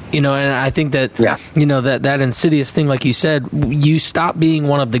guys, and I think that, that insidious thing, like you said, you stop being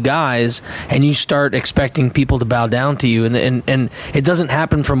one of the guys and you start expecting people to bow down to you. And it doesn't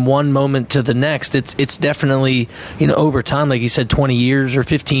happen from one moment to the next. It's definitely, over time, like you said, 20 years or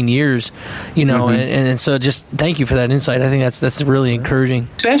 15 years, and so just thank you for that insight. I think that's really encouraging.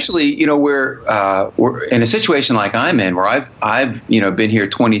 Especially, where we're in a situation like I'm in, where I've been here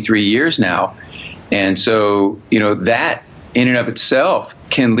 23 years now, and so that in and of itself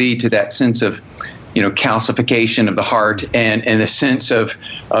can lead to that sense of calcification of the heart and a sense of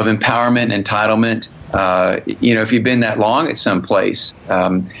empowerment, entitlement. If you've been that long at some place,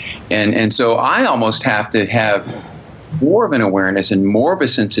 and so I almost have to have more of an awareness and more of a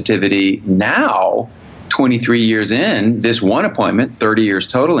sensitivity now, 23 years in, this one appointment, 30 years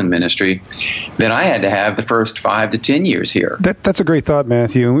total in ministry, than I had to have the first 5 to 10 years here. That's a great thought,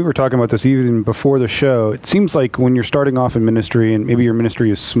 Matthew. And we were talking about this even before the show. It seems like when you're starting off in ministry, and maybe your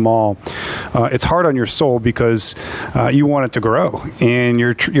ministry is small, it's hard on your soul because you want it to grow, and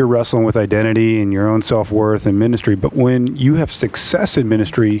you're wrestling with identity and your own self-worth in ministry. But when you have success in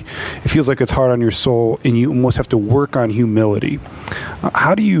ministry, it feels like it's hard on your soul, and you almost have to work on humility.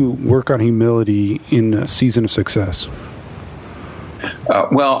 How do you work on humility in a season of success?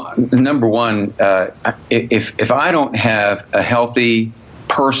 Well, number one, if I don't have a healthy,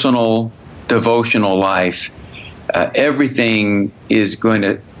 personal, devotional life, everything is going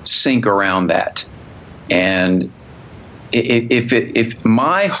to sink around that. And if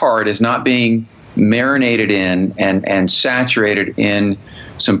my heart is not being marinated in and saturated in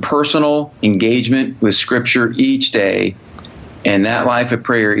some personal engagement with Scripture each day, and that life of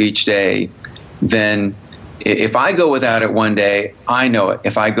prayer each day, then if I go without it one day, I know it.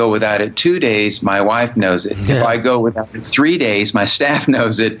 If I go without it 2 days, my wife knows it. Yeah. If I go without it 3 days, my staff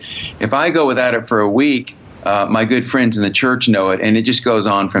knows it. If I go without it for a week, my good friends in the church know it, and it just goes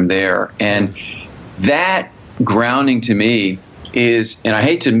on from there. And that grounding to me is, and I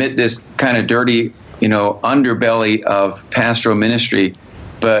hate to admit this kind of dirty, underbelly of pastoral ministry,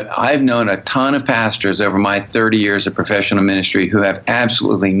 but I've known a ton of pastors over my 30 years of professional ministry who have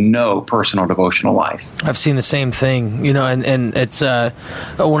absolutely no personal devotional life. I've seen the same thing, and it's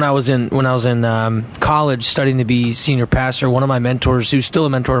when I was in college studying to be senior pastor. One of my mentors, who's still a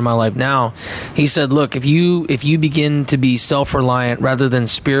mentor in my life now, he said, "Look, if you begin to be self-reliant rather than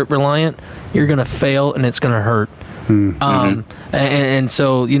spirit-reliant, you're going to fail, and it's going to hurt." And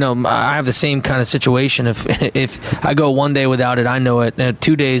so, I have the same kind of situation. If I go one day without it, I know it. And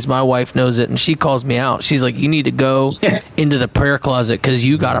 2 days, my wife knows it, and she calls me out. She's like, "You need to go into the prayer closet because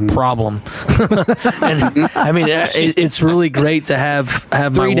you got a problem." And I mean, it's really great to have 3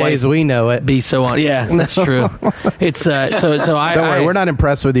 my days. wife We know it. be so on. Yeah, that's true. It's so I Don't worry, we're not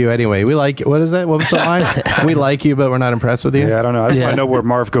impressed with you anyway. We like, what is that? What was the line? We like you, but we're not impressed with you. Yeah, I don't know. I know where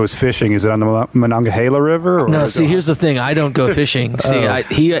Marv goes fishing. Is it on the Monongahela River? Or No, see, here's the thing. I don't go fishing. See,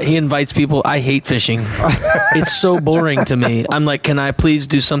 he invites people. I hate fishing. It's so boring to me. I'm like, can I please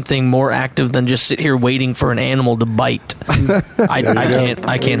do something more active than just sit here waiting for an animal to bite?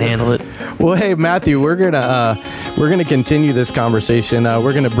 I can't handle it. Well, hey Matthew, we're gonna continue this conversation.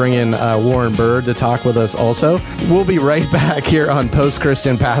 We're gonna bring in Warren Bird to talk with us also. We'll be right back here on Post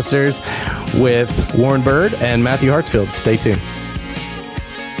Christian Pastors with Warren Bird and Matthew Hartsfield. Stay tuned.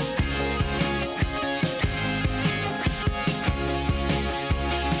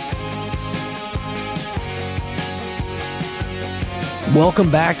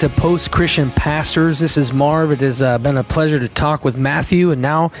 Welcome back to Post Christian Pastors. This is Marv. It has been a pleasure to talk with Matthew, and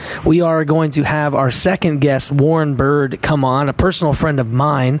now we are going to have our second guest, Warren Bird, come on, a personal friend of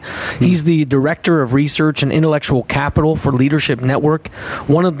mine. He's the Director of Research and Intellectual Capital for Leadership Network,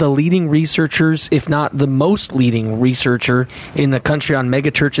 one of the leading researchers, if not the most leading researcher in the country on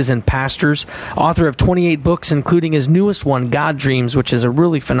megachurches and pastors, author of 28 books, including his newest one, God Dreams, which is a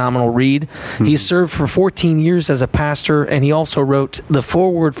really phenomenal read. He served for 14 years as a pastor, and he also wrote the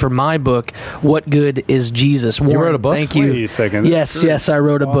foreword for my book, What Good is Jesus? Warren, you wrote a book? Thank you. Wait a second. Yes, I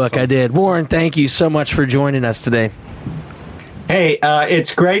wrote a book. I did. Warren, thank you so much for joining us today. Hey,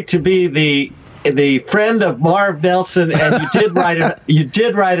 it's great to be the friend of Marv Nelson, and you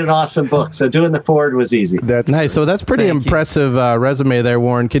did write an awesome book. So doing the forward was easy. That's nice. So that's pretty impressive resume there,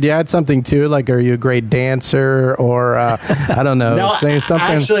 Warren. Could you add something to it? Like, are you a great dancer, or I don't know, No, say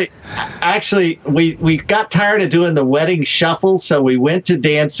something? Actually, we got tired of doing the wedding shuffle, so we went to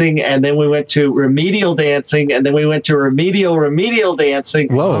dancing, and then we went to remedial dancing, and then we went to remedial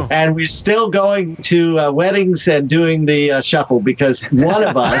dancing. Whoa! And we're still going to weddings and doing the shuffle because one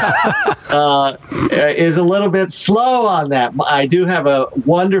of us. Is a little bit slow on that. I do have a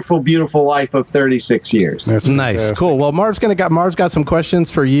wonderful, beautiful wife of 36 years. That's nice. Cool. Well, Marv's got some questions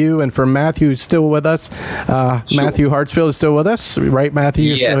for you and for Matthew, who's still with us. Sure. Matthew Hartsfield is still with us, right? Matthew,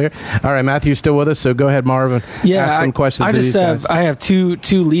 you're still here. All right, Matthew's still with us. So go ahead, Marv, and ask some questions. I have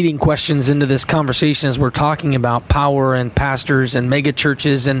two leading questions into this conversation as we're talking about power and pastors and mega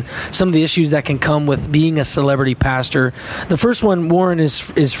churches and some of the issues that can come with being a celebrity pastor. The first one, Warren, is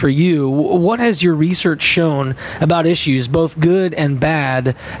for you. What has your research shown about issues, both good and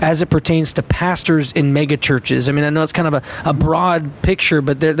bad, as it pertains to pastors in mega churches? I mean, I know it's kind of a broad picture,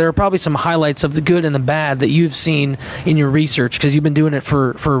 but there are probably some highlights of the good and the bad that you've seen in your research, because you've been doing it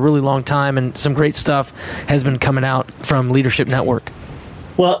for a really long time, and some great stuff has been coming out from Leadership Network.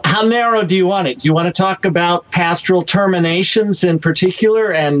 Well, how narrow do you want it? Do you want to talk about pastoral terminations in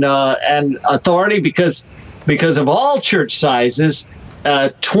particular and authority? Because of all church sizes,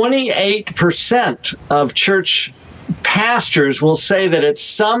 28% of church pastors will say that at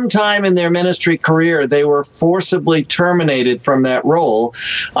some time in their ministry career, they were forcibly terminated from that role.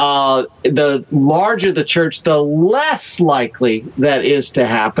 The larger the church, the less likely that is to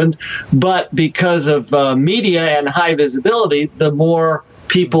happen. But because of media and high visibility, the more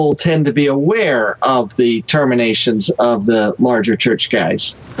people tend to be aware of the terminations of the larger church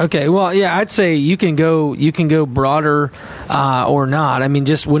guys. Okay, well, yeah, I'd say you can go broader or not. I mean,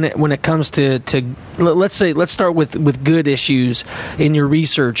 just when it comes to let's start with good issues in your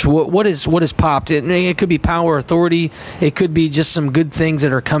research. What is popped? It could be power, authority. It could be just some good things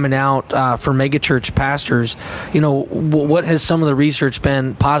that are coming out for megachurch pastors. What has some of the research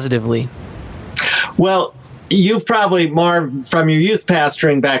been positively? Well, you've probably, Marv, from your youth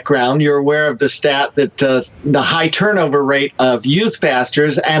pastoring background, you're aware of the stat that the high turnover rate of youth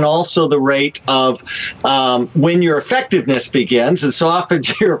pastors and also the rate of when your effectiveness begins. And so often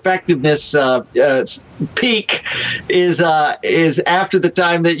your effectiveness peak is after the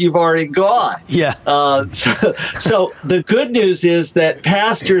time that you've already gone. Yeah. So the good news is that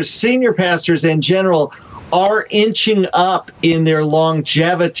pastors, senior pastors in general, are inching up in their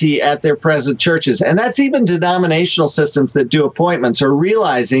longevity at their present churches. And that's even denominational systems that do appointments are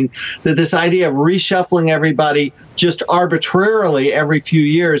realizing that this idea of reshuffling everybody just arbitrarily every few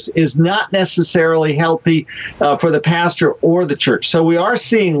years is not necessarily healthy for the pastor or the church. So we are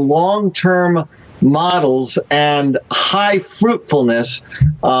seeing long-term models and high fruitfulness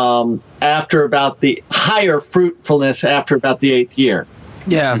after about the 8th year.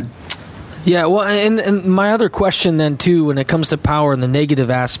 Yeah. Yeah, well, and my other question then, too, when it comes to power and the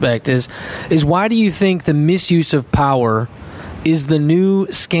negative aspect is why do you think the misuse of power is the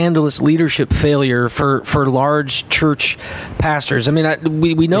new scandalous leadership failure for large church pastors? I mean,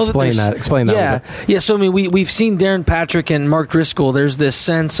 we know Explain that. Yeah. So I mean, we've seen Darren Patrick and Mark Driscoll. There's this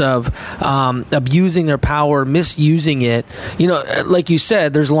sense of abusing their power, misusing it. You know, like you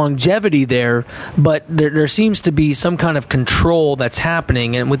said, there's longevity there, but there seems to be some kind of control that's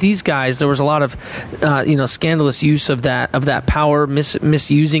happening. And with these guys, there was a lot of scandalous use of that power,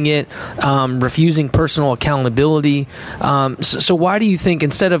 misusing it, refusing personal accountability. So why do you think,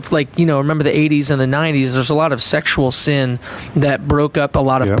 instead of remember the 80s and the 90s, there's a lot of sexual sin that broke up a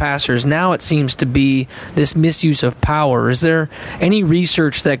lot of pastors. Now it seems to be this misuse of power. Is there any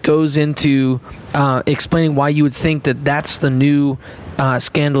research that goes into explaining why you would think that that's the new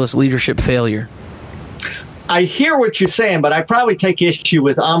scandalous leadership failure? I hear what you're saying, but I probably take issue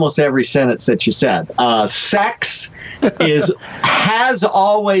with almost every sentence that you said. Sex has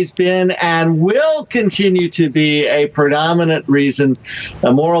always been and will continue to be a predominant reason,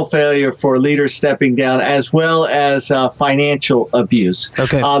 a moral failure for leaders stepping down, as well as financial abuse.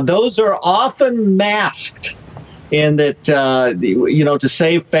 Okay. Those are often masked in that, to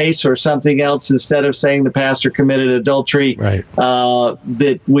save face or something else, instead of saying the pastor committed adultery, right.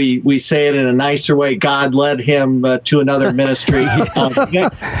 That we say it in a nicer way. God led him to another ministry.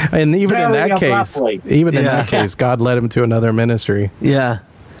 And even in that case, God led him to another ministry. Yeah.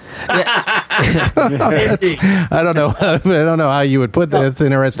 I don't know. I don't know how you would put that. It's an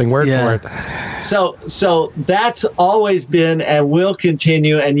interesting word for it. So that's always been and will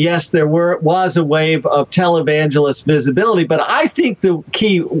continue. And yes, there was a wave of televangelist visibility, but I think the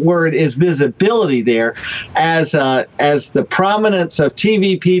key word is visibility there, as the prominence of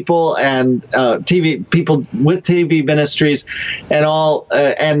TV people and TV people with TV ministries and all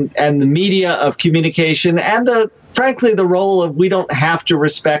and the media of communication and frankly, the role of we don't have to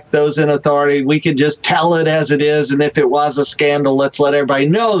respect those in authority. We can just tell it as it is. And if it was a scandal, let's let everybody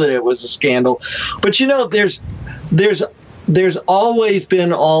know that it was a scandal. But, there's always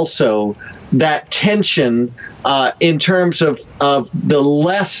been also that tension in terms of the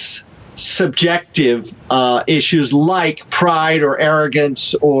less subjective issues like pride or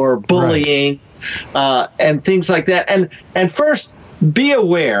arrogance or bullying, and things like that. And first, be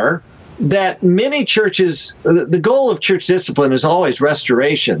aware that many churches, the goal of church discipline is always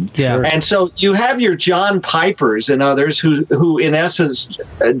restoration. Yeah. And so you have your John Pipers and others who in essence,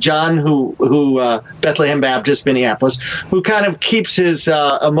 John, who Bethlehem Baptist, Minneapolis, who kind of keeps his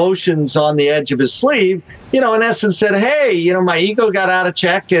emotions on the edge of his sleeve, in essence said, hey, my ego got out of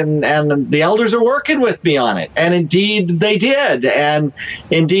check and the elders are working with me on it. And indeed they did. And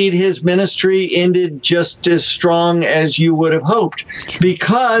indeed his ministry ended just as strong as you would have hoped,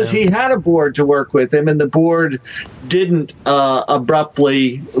 because he had a board to work with him and the board didn't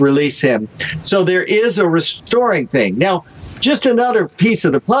abruptly release him. So there is a restoring thing. Now, just another piece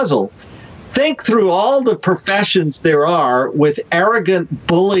of the puzzle. Think through all the professions there are with arrogant,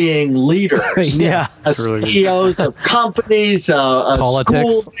 bullying leaders. CEOs of companies, politics.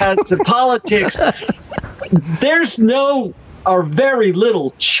 Schools, politics. There's no or very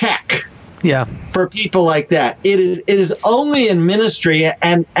little check for people like that. It is only in ministry,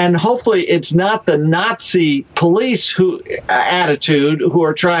 and hopefully it's not the Nazi police attitude who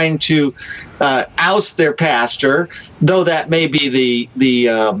are trying to oust their pastor, though that may be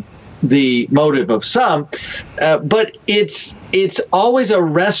the motive of some, but it's always a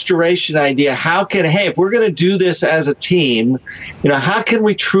restoration idea. If we're going to do this as a team, how can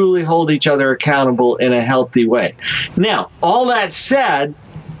we truly hold each other accountable in a healthy way? Now, all that said,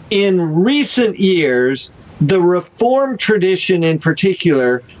 in recent years, the Reformed tradition in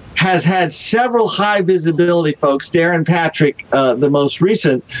particular has had several high visibility folks, Darren Patrick, the most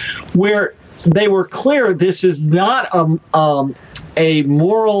recent, where they were clear this is not a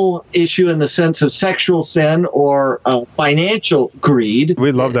moral issue in the sense of sexual sin or financial greed.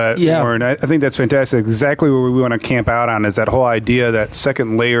 We love that, Yeah. Warren. I think that's fantastic. Exactly what we want to camp out on is that whole idea, that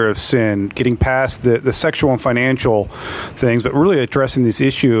second layer of sin, getting past the sexual and financial things, but really addressing this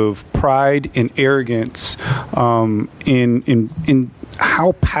issue of pride and arrogance in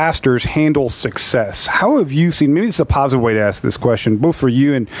how pastors handle success. How have you seen, maybe it's a positive way to ask this question, both for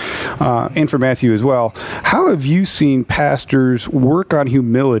you and for Matthew as well, how have you seen pastors work on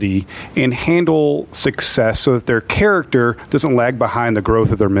humility and handle success so that their character doesn't lag behind the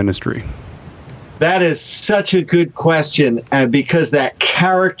growth of their ministry? That is such a good question, because that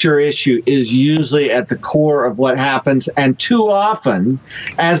character issue is usually at the core of what happens. And too often,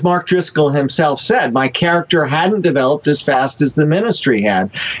 as Mark Driscoll himself said, my character hadn't developed as fast as the ministry had.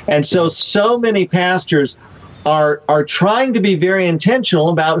 And so many pastors are trying to be very intentional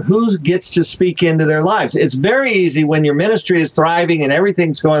about who gets to speak into their lives. It's very easy when your ministry is thriving and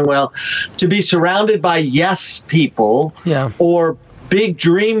everything's going well to be surrounded by yes people or big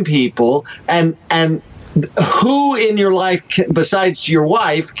dream people, and who in your life besides your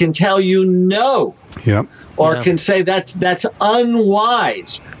wife can tell you no, or can say that's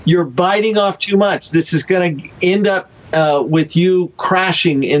unwise, you're biting off too much, this is going to end up with you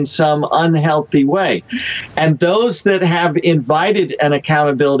crashing in some unhealthy way. And those that have invited an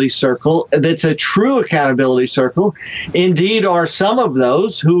accountability circle that's a true accountability circle, indeed are some of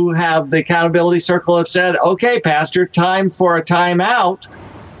those who have the accountability circle have said, okay, Pastor, time for a timeout,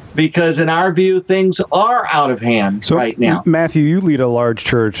 because in our view, things are out of hand right now. Matthew, you lead a large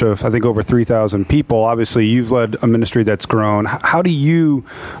church of, I think, over 3,000 people. Obviously, you've led a ministry that's grown. How do you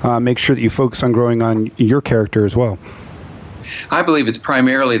make sure that you focus on growing on your character as well? I believe it's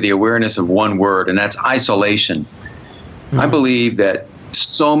primarily the awareness of one word, and that's isolation. I believe that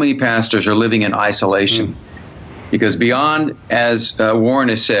so many pastors are living in isolation because beyond, as Warren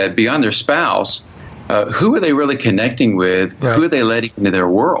has said, beyond their spouse, who are they really connecting with? Right. Who are they letting into their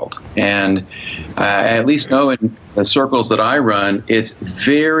world? And I at least know in the circles that I run, it's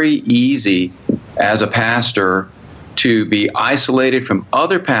very easy as a pastor to be isolated from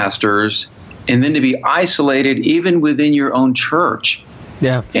other pastors and then to be isolated even within your own church.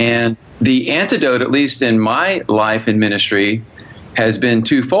 Yeah. And the antidote, at least in my life in ministry, has been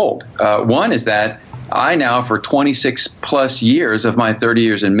twofold. One is that I now, for 26 plus years of my 30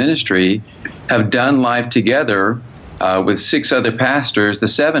 years in ministry, have done life together with 6 other pastors. The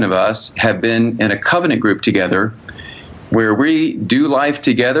 7 of us have been in a covenant group together where we do life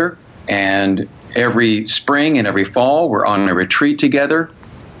together, and every spring and every fall we're on a retreat together,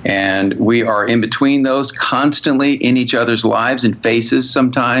 and we are in between those constantly in each other's lives and faces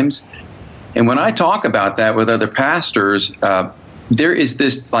sometimes. And when I talk about that with other pastors, there is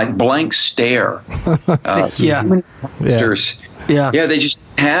this like blank stare. Pastors. Yeah, they just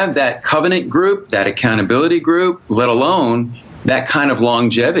have that covenant group, that accountability group, let alone that kind of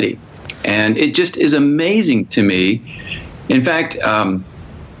longevity. And it just is amazing to me. In fact,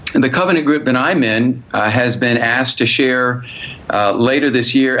 the covenant group that I'm in has been asked to share later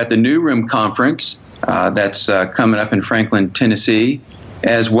this year at the New Room Conference that's coming up in Franklin, Tennessee,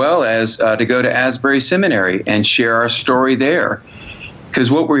 as well as to go to Asbury Seminary and share our story there. Because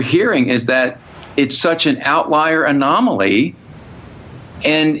what we're hearing is that it's such an outlier anomaly.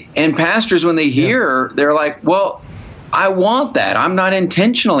 And pastors, when they hear, they're like, well, I want that. I'm not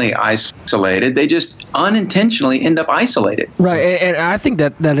intentionally isolated. They just unintentionally end up isolated. Right. And I think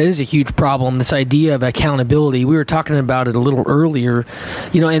that is a huge problem, this idea of accountability. We were talking about it a little earlier.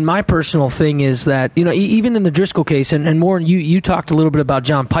 And my personal thing is that, even in the Driscoll case, and Warren, you talked a little bit about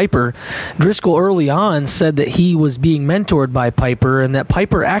John Piper. Driscoll early on said that he was being mentored by Piper, and that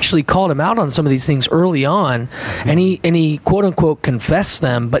Piper actually called him out on some of these things early on, and he quote unquote confessed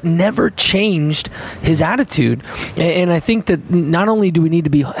them, but never changed his attitude. And I think that not only do we need to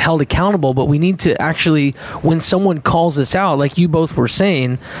be held accountable, but we need to actually, when someone calls us out, like you both were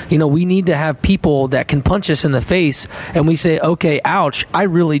saying, we need to have people that can punch us in the face and we say, okay, ouch, I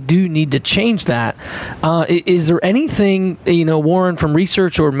really do need to change that. Is there anything, Warren, from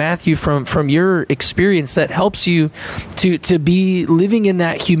research, or Matthew from your experience, that helps you to be living in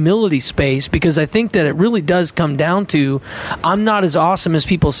that humility space? Because I think that it really does come down to, I'm not as awesome as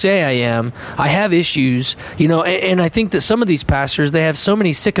people say I am. I have issues, and I think that some of these pastors, they have so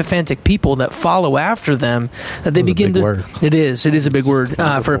many sycophantic people that follow after them, that they begin to. Word. It is a big word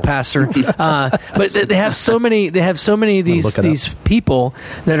for a pastor. But they have so many of these people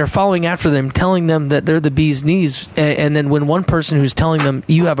that are following after them, telling them that they're the bee's knees. And then when one person who's telling them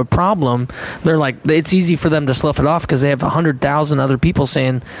you have a problem, they're like, it's easy for them to slough it off because they have 100,000 other people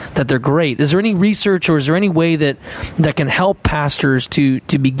saying that they're great. Is there any research or is there any way that can help pastors to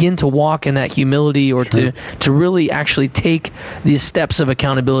begin to walk in that humility or to really actually take these steps of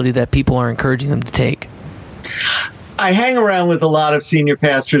accountability that people are encouraging them to take? I hang around with a lot of senior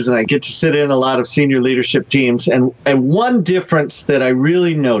pastors, and I get to sit in a lot of senior leadership teams. And one difference that I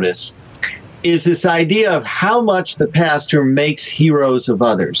really notice is this idea of how much the pastor makes heroes of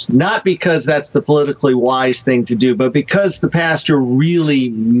others. Not because that's the politically wise thing to do, but because the pastor really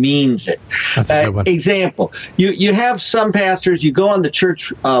means it. That's a good one. Example, you have some pastors, you go on the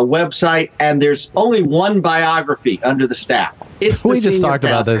church website, and there's only one biography under the staff. We just talked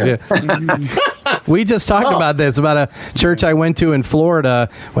about this. Yeah. We just talked about this, about a church I went to in Florida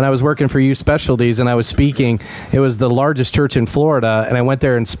when I was working for Youth Specialties, and I was speaking. It was the largest church in Florida, and I went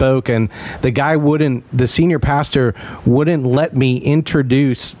there and spoke, and the senior pastor wouldn't let me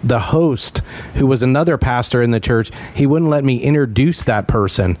introduce the host, who was another pastor in the church. He wouldn't let me introduce that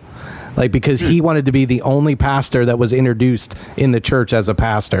person, because he wanted to be the only pastor that was introduced in the church as a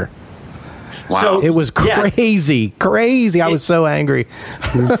pastor. Wow. So it was crazy. I was so angry.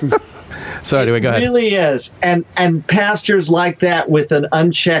 So anyway, go ahead. It really is. And pastors like that with an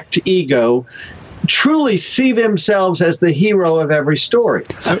unchecked ego truly see themselves as the hero of every story.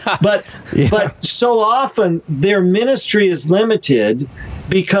 But so often their ministry is limited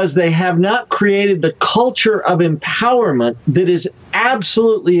because they have not created the culture of empowerment that is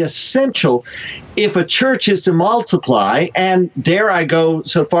absolutely essential if a church is to multiply, and dare I go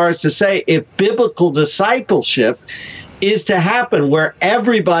so far as to say, if biblical discipleship is to happen where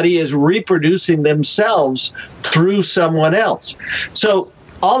everybody is reproducing themselves through someone else. So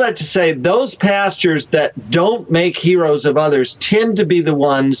all that to say, those pastors that don't make heroes of others tend to be the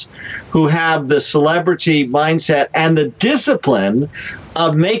ones who have the celebrity mindset, and the discipline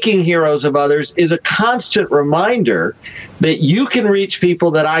of making heroes of others is a constant reminder that you can reach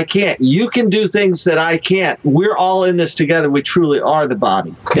people that I can't. You can do things that I can't. We're all in this together. We truly are the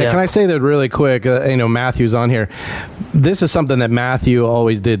body. Yeah, can I say that really quick? Matthew's on here. This is something that Matthew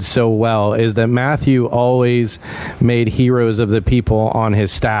always did so well, is that Matthew always made heroes of the people on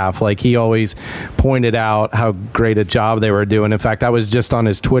his staff. He always pointed out how great a job they were doing. In fact, I was just on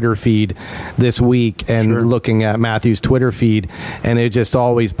his Twitter feed this week and looking at Matthew's Twitter feed, and it just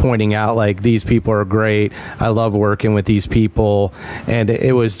always pointing out, these people are great. I love working with these people. And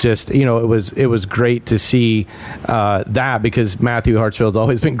it was just, it was great to see that, because Matthew Hartsfield's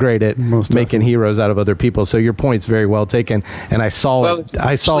always been great at making heroes out of other people. So your point's very well taken, and I saw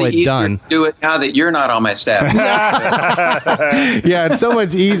it done. To do it now that you're not on my staff. Yeah, it's so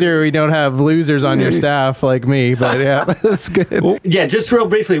much easier. We don't have losers on your staff like me, but yeah, that's good. Yeah, just real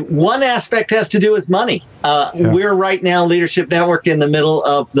briefly, one aspect has to do with money. We're right now, Leadership Network, in the middle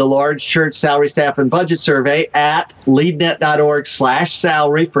of the large church salary, staff, and budget survey at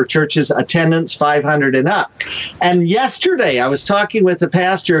leadnet.org/salary for churches attendance 500 and up. And yesterday I was talking with a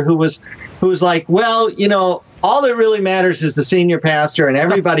pastor who was like, well, all that really matters is the senior pastor, and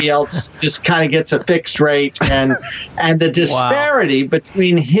everybody else just kind of gets a fixed rate. And the disparity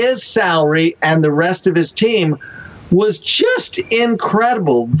between his salary and the rest of his team was just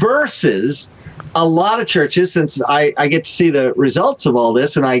incredible, versus a lot of churches, since I get to see the results of all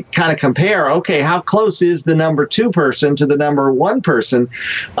this, and I kind of compare, okay, how close is the number 2 person to the number 1 person?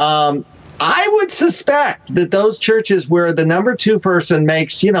 I would suspect that those churches where the number 2 person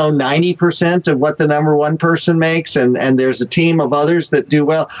makes, 90% of what the number 1 person makes, and there's a team of others that do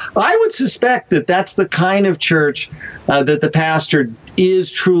well, I would suspect that that's the kind of church that the pastor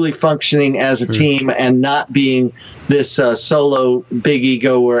is truly functioning as a team and not being this solo big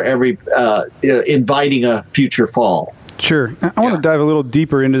ego where inviting a future fall. Sure. I want to dive a little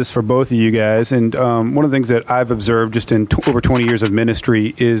deeper into this for both of you guys. And one of the things that I've observed just in over 20 years of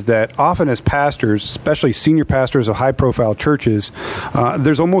ministry is that often as pastors, especially senior pastors of high-profile churches,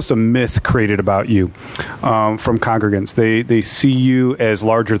 there's almost a myth created about you from congregants. They see you as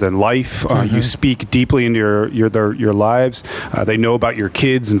larger than life. You speak deeply into your lives. They know about your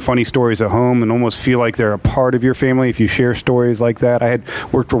kids and funny stories at home and almost feel like they're a part of your family if you share stories like that. I had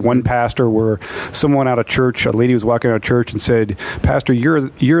worked for one pastor where someone out of church, a lady was walking out of church and said, "Pastor, you're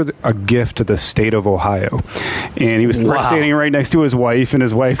a gift to the state of Ohio." And he was standing right next to his wife, and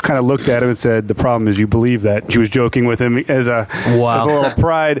his wife kind of looked at him and said, "The problem is you believe that." She was joking with him as a little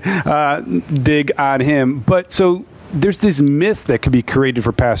pride dig on him. But so there's this myth that can be created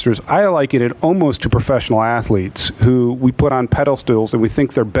for pastors. I liken it almost to professional athletes who we put on pedestals and we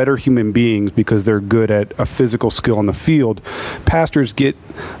think they're better human beings because they're good at a physical skill in the field. Pastors get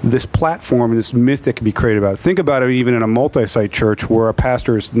this platform and this myth that can be created about it. Think about it even in a multi-site church where a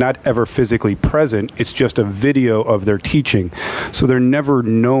pastor is not ever physically present. It's just a video of their teaching. So they're never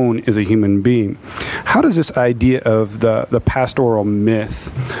known as a human being. How does this idea of the pastoral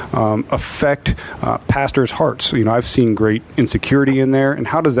myth affect pastors' hearts? You know, I've seen great insecurity in there, and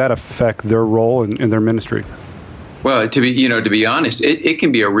how does that affect their role in their ministry? Well, to be honest, it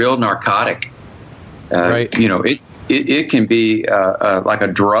can be a real narcotic. Right. You know, it can be like a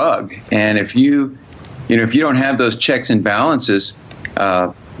drug, and if you don't have those checks and balances,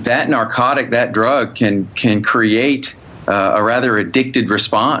 that narcotic, that drug can create a rather addicted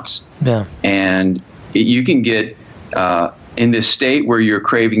response. Yeah. And you can get in this state where you're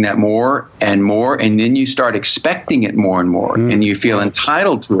craving that more and more, and then you start expecting it more and more, and you feel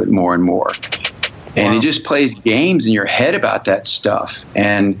entitled to it more and more. And it just plays games in your head about that stuff.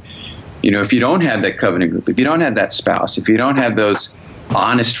 And, if you don't have that covenant group, if you don't have that spouse, if you don't have those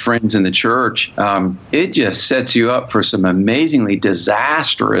honest friends in the church, it just sets you up for some amazingly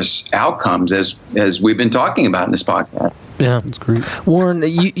disastrous outcomes, as we've been talking about in this podcast. Yeah, that's great. Warren,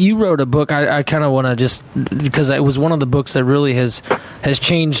 you wrote a book. I kind of want to just, because it was one of the books that really has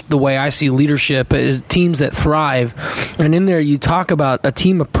changed the way I see leadership, teams that thrive. And in there, you talk about a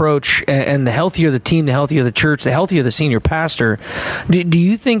team approach, and the healthier the team, the healthier the church, the healthier the senior pastor. Do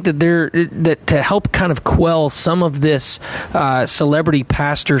you think that to help kind of quell some of this celebrity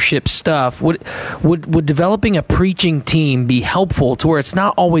pastorship stuff, would developing a preaching team be helpful to where it's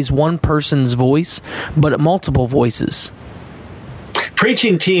not always one person's voice, but multiple voices?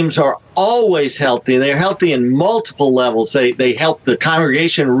 Preaching teams are always healthy. They're healthy in multiple levels. They help the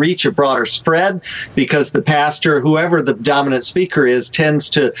congregation reach a broader spread because the pastor, whoever the dominant speaker is, tends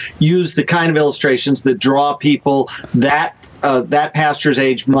to use the kind of illustrations that draw people that pastor's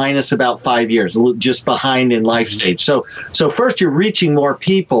age minus about 5 years, just behind in life stage. So first, you're reaching more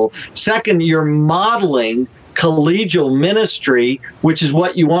people. Second, you're modeling collegial ministry, which is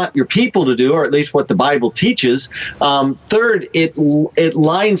what you want your people to do, or at least what the Bible teaches. Third, it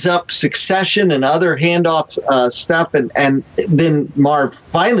lines up succession and other handoff stuff, and then, Marv,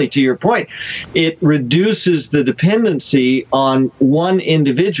 finally, to your point, it reduces the dependency on one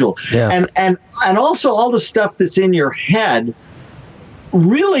individual. Yeah. And also all the stuff that's in your head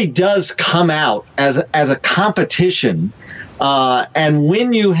really does come out as a competition. And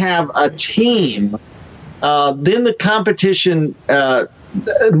when you have a team, then the competition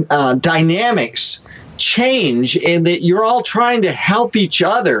dynamics change in that you're all trying to help each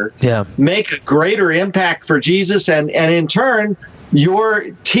other make a greater impact for Jesus. And in turn,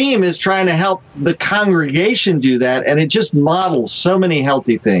 your team is trying to help the congregation do that. And it just models so many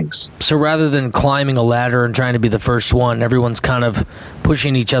healthy things. So rather than climbing a ladder and trying to be the first one, everyone's kind of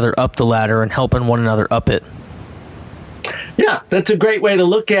pushing each other up the ladder and helping one another up it. Yeah, that's a great way to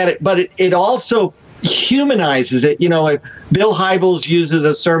look at it. But it also humanizes it. Bill Hybels uses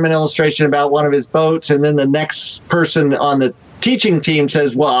a sermon illustration about one of his boats, and then the next person on the teaching team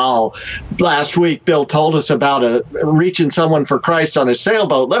says, well, last week Bill told us about reaching someone for Christ on a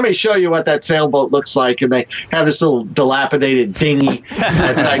sailboat. Let me show you what that sailboat looks like. And they have this little dilapidated dinghy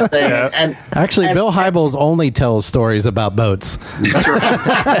type thing. And Bill Hybels only tells stories about boats.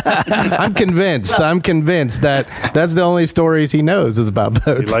 I'm convinced that that's the only stories he knows is about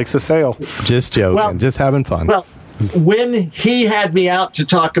boats. He likes to sail. Just joking. Just having fun. Well, when he had me out to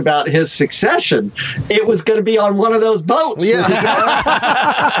talk about his succession, it was going to be on one of those boats.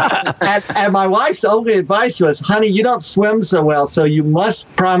 Yeah. and my wife's only advice was, honey, you don't swim so well, so you must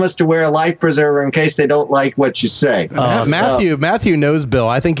promise to wear a life preserver in case they don't like what you say. Matthew knows Bill.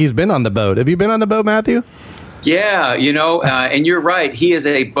 I think he's been on the boat. Have you been on the boat, Matthew? Yeah, and you're right. He is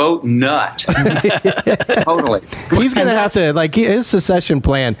a boat nut. Totally. He's going to have to, his succession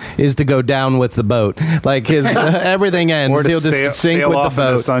plan is to go down with the boat. His everything ends. Or he'll just sink with the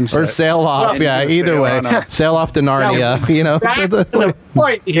boat. Or sail off. Either way. Sail off to Narnia. Back to the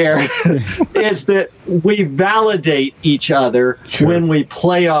point here is that we validate each other when we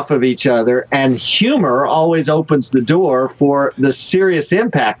play off of each other, and humor always opens the door for the serious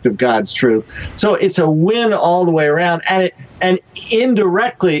impact of God's truth. So it's a win all the way around, and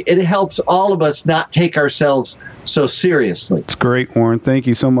indirectly it helps all of us not take ourselves so seriously. It's great, Warren. Thank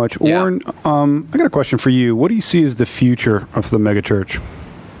you so much. Yeah. Warren, I got a question for you. What do you see as the future of the megachurch?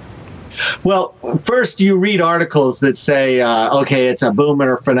 Well, first you read articles that say, okay, it's a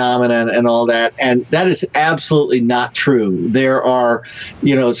boomer phenomenon and all that, and that is absolutely not true. There are,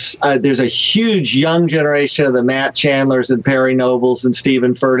 there's a huge young generation of the Matt Chandlers and Perry Nobles and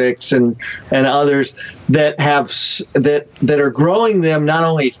Stephen Furticks and others that are growing them not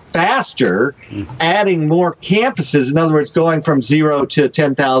only faster, adding more campuses, in other words, going from 0 to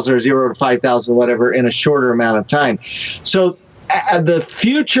 10,000 or 0 to 5,000, whatever, in a shorter amount of time. So the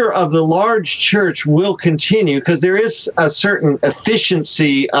future of the large church will continue because there is a certain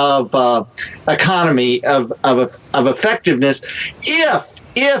efficiency of economy of effectiveness if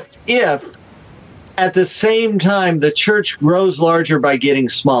at the same time the church grows larger by getting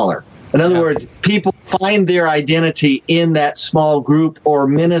smaller. In other words, people find their identity in that small group or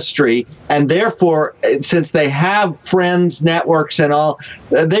ministry, and therefore, since they have friends, networks, and all,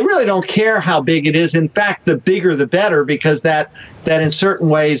 they really don't care how big it is. In fact, the bigger the better, because that in certain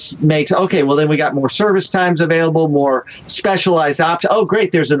ways makes, okay, well, then we got more service times available, more specialized options. Oh,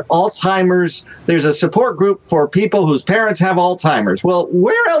 great, there's an Alzheimer's, there's a support group for people whose parents have Alzheimer's. Well,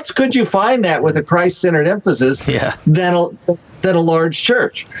 where else could you find that with a Christ-centered emphasis than a large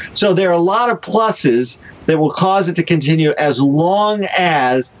church? So there are a lot of pluses that will cause it to continue as long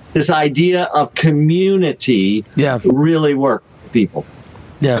as this idea of community really works for people.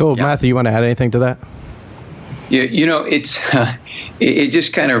 Yeah. Cool. Yeah. Matthew, you want to add anything to that? Yeah, it's it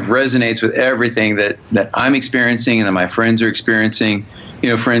just kind of resonates with everything that I'm experiencing and that my friends are experiencing.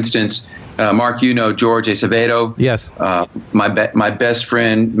 For instance, Mark, George Acevedo. Yes. My best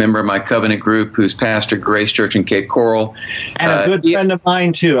friend, member of my covenant group, who's pastor at Grace Church in Cape Coral. And a good friend of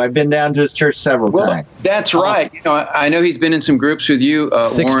mine, too. I've been down to his church several times. That's right. I know he's been in some groups with you,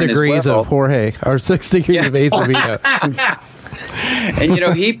 6 Warren, degrees as well. of Jorge, or 6 degrees of Acevedo.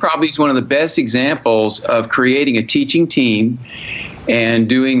 And, he probably is one of the best examples of creating a teaching team and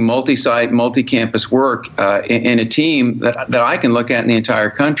doing multi-site, multi-campus work in a team that I can look at in the entire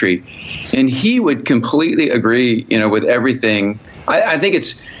country. And he would completely agree, with everything. I think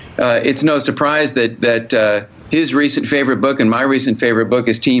it's no surprise that his recent favorite book and my recent favorite book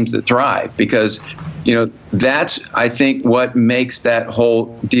is Teams That Thrive, because, that's, I think, what makes that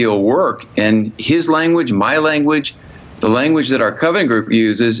whole deal work. And his language, my language, the language that our covenant group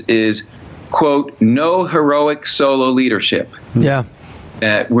uses is, quote, no heroic solo leadership. Yeah.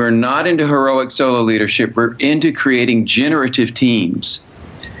 We're not into heroic solo leadership. We're into creating generative teams.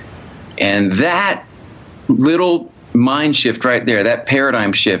 And that little mind shift right there, that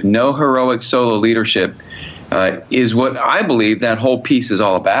paradigm shift, no heroic solo leadership, is what I believe that whole piece is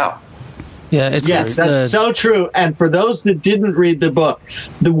all about. Yeah, that's so true. And for those that didn't read the book,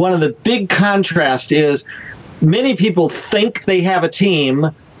 one of the big contrasts is many people think they have a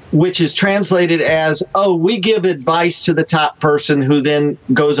team, which is translated as, we give advice to the top person who then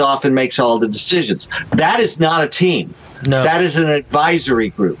goes off and makes all the decisions. That is not a team. No. That is an advisory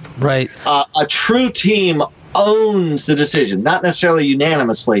group. Right. A true team owns the decision, not necessarily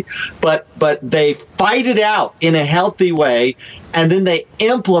unanimously, but they fight it out in a healthy way, and then they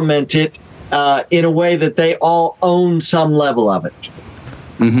implement it in a way that they all own some level of it.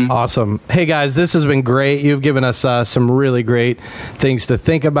 Mm-hmm. Awesome. Hey, guys, this has been great. You've given us some really great things to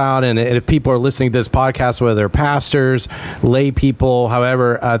think about. And if people are listening to this podcast, whether they're pastors, lay people,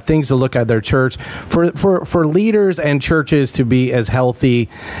 however, things to look at their church, for leaders and churches to be as healthy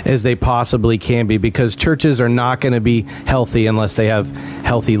as they possibly can be, because churches are not going to be healthy unless they have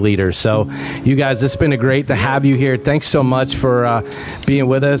healthy leaders. So you guys, it's been great to have you here. Thanks so much for being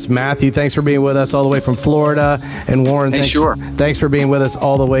with us. Matthew, thanks for being with us all the way from Florida. And Warren, thanks for being with us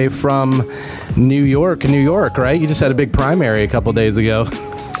all the way from New York, right? You just had a big primary a couple days ago.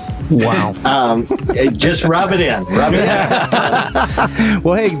 Wow. Just rub it in.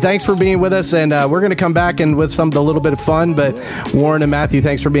 Well, hey, thanks for being with us, and we're going to come back and with a little bit of fun, but Warren and Matthew,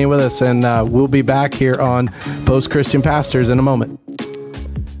 thanks for being with us, and we'll be back here on Post-Christian Pastors in a moment.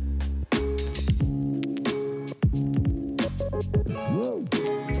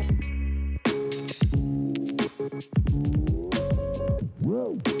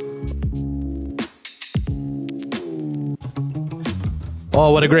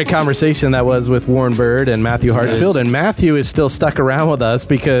 Oh, what a great conversation that was with Warren Bird and Matthew Hartsfield. And Matthew is still stuck around with us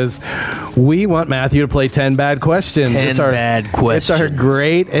because we want Matthew to play 10 bad questions. 10 bad questions.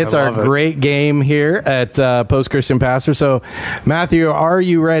 It's our great game here at Post Christian Pastor. So, Matthew, are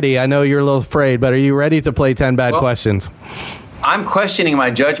you ready? I know you're a little afraid, but are you ready to play 10 bad questions? I'm questioning my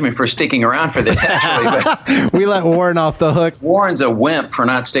judgment for sticking around for this, actually. But We let Warren off the hook. Warren's a wimp for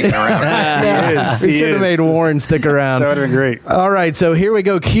not sticking around. We should have made Warren stick around. That would have been great. All right, so here we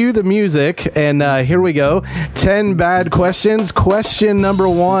go. Cue the music, and here we go. 10 bad questions. Question number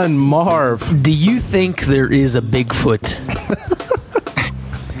 1, Marv. Do you think there is a Bigfoot?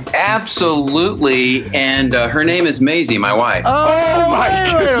 Absolutely. And her name is Maisie, my wife.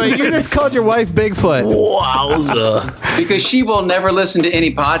 Wait. You just called your wife Bigfoot. Wowza. Because she will never listen to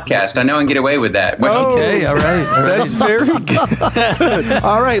any podcast. I know and get away with that. Okay, all right. That's very good.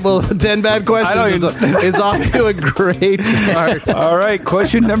 All right, well, 10 bad questions is off to a great start. All right,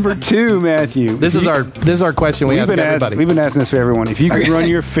 question number 2, Matthew. This is our question we ask everybody. We've been asking this for everyone. If you could run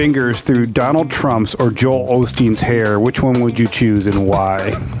your fingers through Donald Trump's or Joel Osteen's hair, which one would you choose and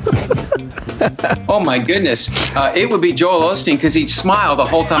why? Oh, my goodness. It would be Joel Osteen because he'd smile the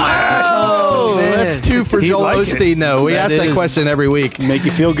whole time. Oh, man. that's 2 for He'd Joel like Osteen, though. We ask that is. question every week. Make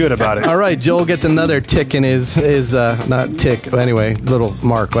you feel good about it. All right, Joel gets another tick in his not tick, anyway, little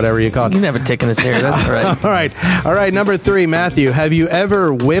mark, whatever you call You it. can have a tick in his hair. That's all right. All right, number 3, Matthew. Have you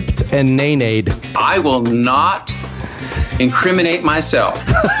ever whipped and nay-nayed? I will not incriminate myself.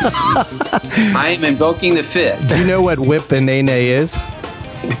 I am invoking the fifth. Do you know what whip and nay-nay is?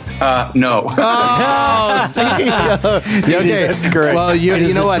 No. Oh, see? Okay, That's great. Well, you It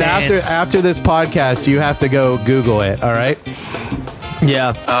is know a what? dance. After this podcast, you have to go Google it. All right?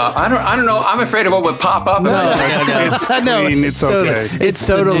 Yeah. I don't know. I'm afraid of what would pop up. No. It's clean. It's okay. It's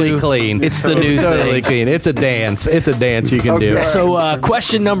totally clean. It's the new totally thing. clean. It's a dance. It's a dance you can do. So,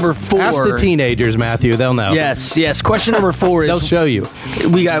 question number 4. Ask the teenagers, Matthew. They'll know. Yes. Question number 4 They'll is. show you.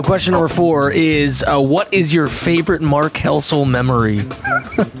 We got question number 4 is what is your favorite Mark Helsel memory?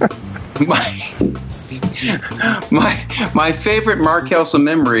 My favorite Mark Helsel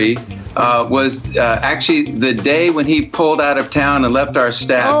memory was actually the day when he pulled out of town and left our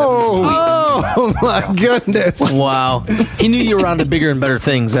staff. Oh my goodness. Wow. He knew you were on to bigger and better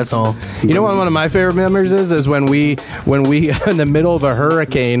things. That's all. You know what one of my favorite memories is when we in the middle of a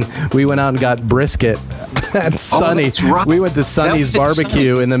hurricane, we went out and got brisket at Sunny. that's right. We went to That Sunny's was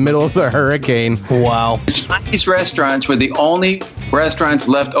barbecue exciting. in the middle of a hurricane. Wow. These restaurants were the only restaurants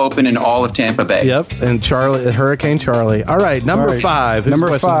left open in all of Tampa Bay. Yep, and Hurricane Charlie. All right, number 5. Number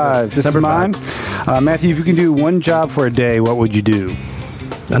Who's 5. This number is mine. 5. Matthew, if you can do one job for a day, what would you do?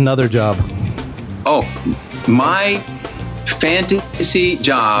 Another job. Oh, my fantasy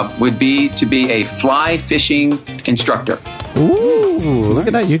job would be to be a fly fishing instructor. Ooh, look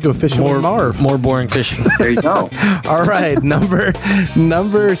at that. You go fishing with Marv. More boring fishing. There you go. All right, number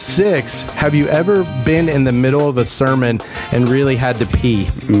 6. Have you ever been in the middle of a sermon and really had to pee?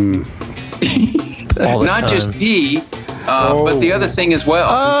 All the Not time. just pee, but the other thing as well.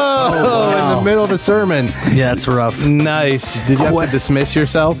 Oh, wow. in the middle of the sermon. Yeah, that's rough. Nice. Did you have to dismiss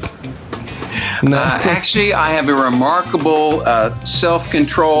yourself? No. Actually, I have a remarkable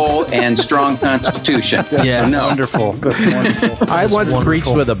self-control and strong constitution. Yes. So no. Wonderful. That's wonderful. I once wonderful.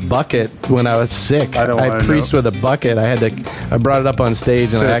 preached with a bucket when I was sick. I don't wanna preached know. with a bucket. I brought it up on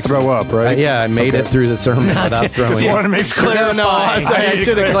stage and So I to actually throw up, right? I made it through the sermon without throwing You up. want to make sure. No, I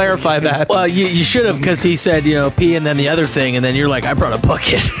should have clarified that. Well, you should have, because he said, pee and then the other thing, and then you're like, I brought a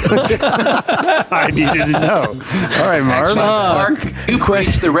bucket. I needed to know. All right, Marv. Actually, Mark, you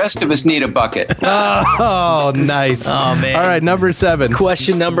preach. The rest of us need a bucket. Oh, nice. Oh, man. All right, number 7.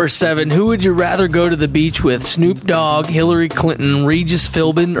 Question number 7. Who would you rather go to the beach with? Snoop Dogg, Hillary Clinton, Regis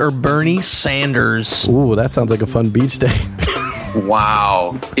Philbin, or Bernie Sanders? Ooh, that sounds like a fun beach day.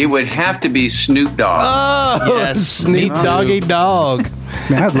 Wow. It would have to be Snoop Dogg. Oh, Yes, me Snoop too. Doggy Dog.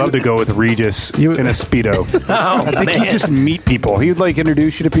 Man, I'd love to go with Regis in a Speedo. I think he'd just meet people. He would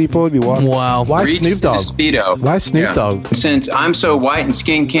introduce you to people. He'd be walking. Wow. Why Regis Snoop is Dogg? a Speedo. Why Snoop Dogg? Since I'm so white and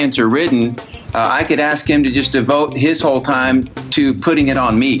skin cancer ridden, I could ask him to just devote his whole time to putting it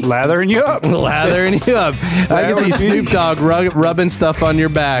on me. Lathering you up. Lathering you up. I can see would be- Snoop Dogg rubbing stuff on your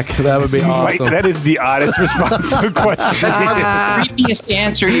back. That would be Wait, awesome. that is the oddest response to a question. The creepiest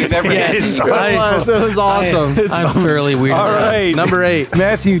answer you've ever Yes. had. It was awesome. I'm fairly weird. All right. Number 8.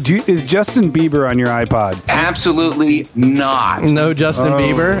 Matthew, is Justin Bieber on your iPod? Absolutely not. No Justin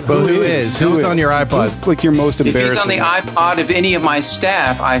Bieber. But who is? Who's on your iPod? Who's like your most If embarrassing? he's on the iPod of any of my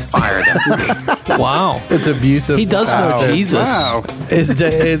staff, I fire them. Wow. It's abusive. He does know Jesus. Wow.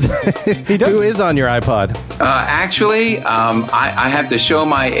 Who is on your iPod? Actually, I have to show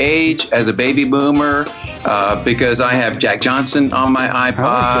my age as a baby boomer. because I have Jack Johnson on my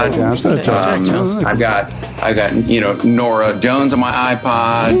iPod. I've got Nora Jones on my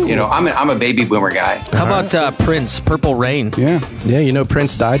iPod. You know, I'm a baby boomer guy. How about Prince, Purple Rain? Yeah.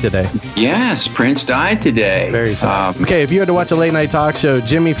 Prince died today. Yes, Prince died today. Very sad. Okay, if you had to watch a late night talk show,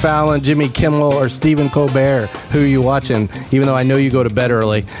 Jimmy Fallon, Jimmy Kimmel, or Stephen Colbert, who are you watching? Even though I know you go to bed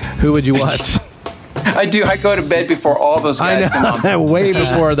early, who would you watch? I do. I go to bed before all those guys come on. Way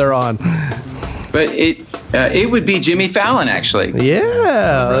before they're on. But it would be Jimmy Fallon, actually. Yeah,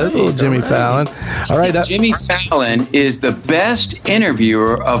 that's little Jimmy Fallon. All right, Jimmy Fallon is the best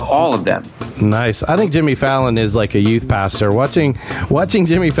interviewer of all of them. Nice. I think Jimmy Fallon is like a youth pastor. Watching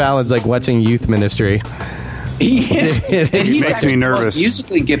Jimmy Fallon's like watching youth ministry. He is. He makes me nervous. Most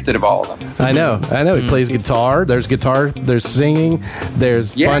musically gifted of all of them. I know. He plays guitar. There's singing, there's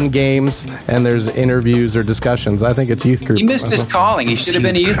fun games, and there's interviews or discussions. I think it's youth group. He missed his calling. He should have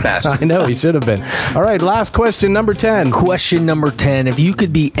been a youth pastor. I know, he should have been. All right, last question, number 10. Question number 10. If you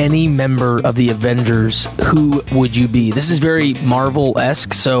could be any member of the Avengers, who would you be? This is very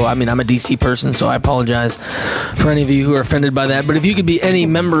Marvel-esque, so, I mean, I'm a DC person, so I apologize for any of you who are offended by that. But if you could be any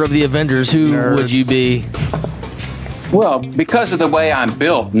member of the Avengers, who would you be? Well, because of the way I'm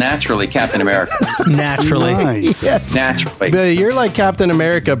built, naturally, Captain America. Naturally. Nice. Yes. Naturally. But you're like Captain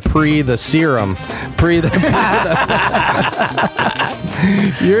America pre the serum.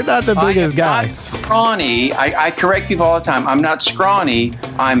 You're not the biggest guy. I'm not scrawny. I correct people all the time. I'm not scrawny.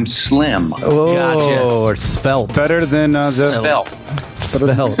 I'm slim. Oh, Gotcha. or svelte. Better than Svelte.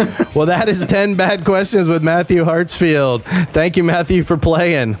 Svelte. Well, that is 10 bad questions with Matthew Hartsfield. Thank you, Matthew, for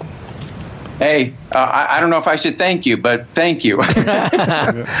playing. Hey, I don't know if I should thank you, but thank you.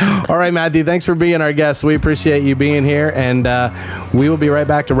 All right, Matthew, thanks for being our guest. We appreciate you being here, and we will be right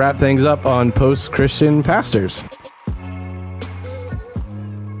back to wrap things up on Post-Christian Pastors.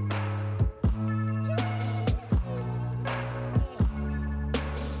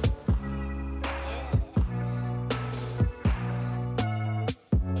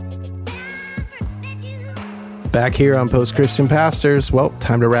 Back here on Post-Christian Pastors. Well,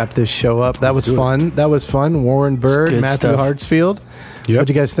 time to wrap this show up. That was fun. Warren Bird, Matthew Hartsfield. Yep.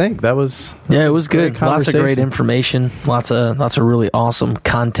 What'd you guys think? That was it was good. Lots of great conversation. information. Lots of really awesome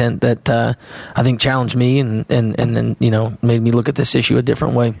content that I think challenged me and made me look at this issue a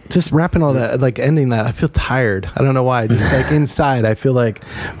different way. Just wrapping all that, like ending that, I feel tired. I don't know why. Just like inside, I feel like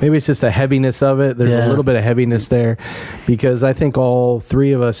maybe it's just the heaviness of it. There's a little bit of heaviness there, because I think all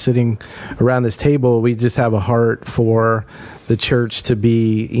three of us sitting around this table, we just have a heart for the church to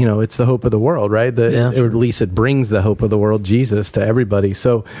be, it's the hope of the world, right? Or at least it brings the hope of the world, Jesus, to everybody.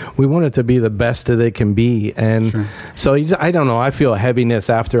 So we want it to be the best that it can be. And so I don't know, I feel a heaviness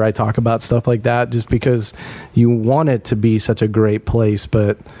after I talk about stuff like that, just because you want it to be such a great place,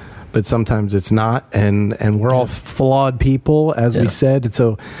 but sometimes it's not, and we're all flawed people, as we said. And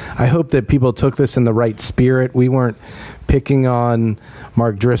so I hope that people took this in the right spirit. We weren't picking on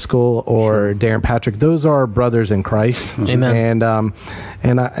Mark Driscoll or Darren Patrick. Those are brothers in Christ. Amen. And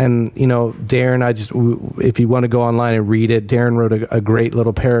Darren, if you want to go online and read it, Darren wrote a great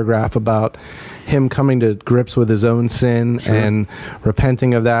little paragraph about him coming to grips with his own sin and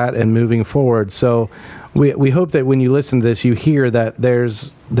repenting of that and moving forward. So we hope that when you listen to this, you hear that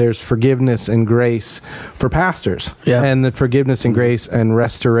there's forgiveness and grace for pastors, and the forgiveness and grace and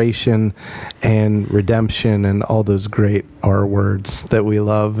restoration and redemption and all those great R words that we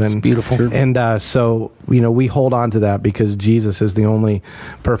love. And it's beautiful. And so we hold on to that because Jesus is the only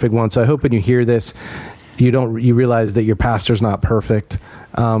perfect one. So I hope when you hear this, you realize that your pastor's not perfect,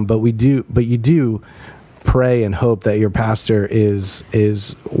 but you do pray and hope that your pastor is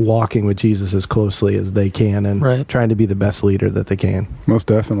walking with Jesus as closely as they can and trying to be the best leader that they can. Most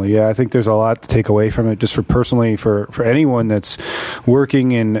definitely. Yeah, I think there's a lot to take away from it, just for anyone that's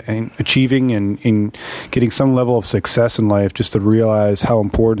working and achieving and getting some level of success in life, just to realize how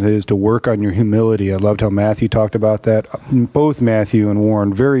important it is to work on your humility. I loved how Matthew talked about that. Both Matthew and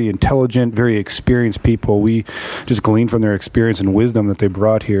Warren, very intelligent, very experienced people. We just gleaned from their experience and wisdom that they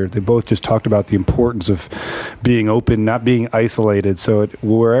brought here. They both just talked about the importance of being open, not being isolated. So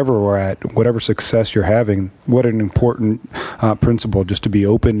wherever we're at, whatever success you're having, what an important principle, just to be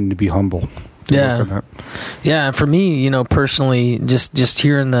open and to be humble. Yeah. For me, personally, just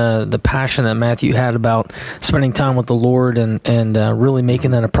hearing the passion that Matthew had about spending time with the Lord and really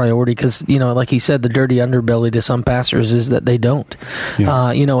making that a priority, because like he said, the dirty underbelly to some pastors is that they don't.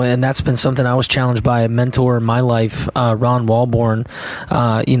 And that's been something I was challenged by a mentor in my life, Ron Walborn.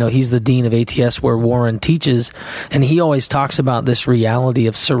 He's the dean of ATS where Warren teaches, and he always talks about this reality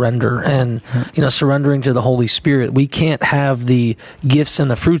of surrender and surrendering to the Holy Spirit. We can't have the gifts and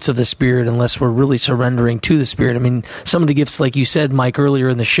the fruits of the Spirit unless unless we're really surrendering to the Spirit. I mean, some of the gifts, like you said, Mike, earlier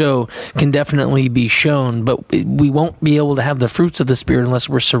in the show, can definitely be shown, but we won't be able to have the fruits of the Spirit unless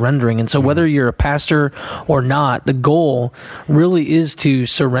we're surrendering. And so whether you're a pastor or not, the goal really is to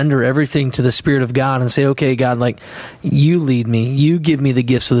surrender everything to the Spirit of God and say, okay, God, like, you lead me, you give me the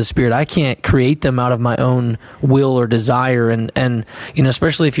gifts of the Spirit. I can't create them out of my own will or desire. And you know,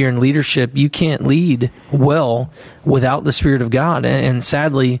 especially if you're in leadership, you can't lead well without the Spirit of God. And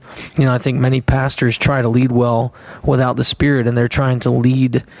sadly, you know, I think many pastors try to lead well without the Spirit, and they're trying to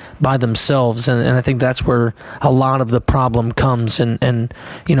lead by themselves. And I think that's where a lot of the problem comes. And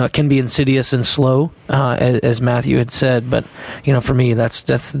you know, it can be insidious and slow, as Matthew had said. But, you know, for me, that's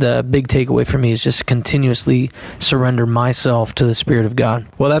the big takeaway for me, is just continuously surrender myself to the Spirit of God.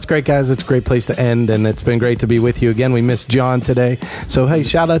 Well, that's great, guys. It's a great place to end, and it's been great to be with you again. We missed John today. So, hey,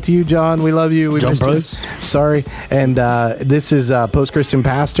 shout out to you, John. We love you. We missed you. Sorry. And this is Post Christian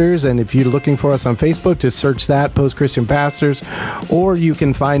Pastors, and if you're looking for us on Facebook, just search that, Post Christian Pastors, or you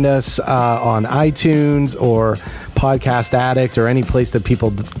can find us on iTunes or Podcast Addict or any place that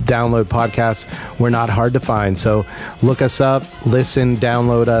people download podcasts. We're not hard to find. So look us up, listen,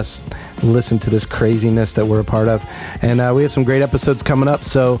 download us, listen to this craziness that we're a part of. And we have some great episodes coming up.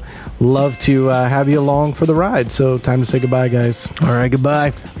 So love to have you along for the ride. So time to say goodbye, guys. All right,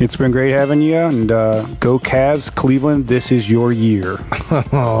 goodbye. It's been great having you, and go Cavs, Cleveland. This is your year.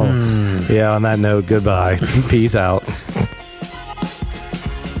 Yeah, on that note, goodbye. Peace out.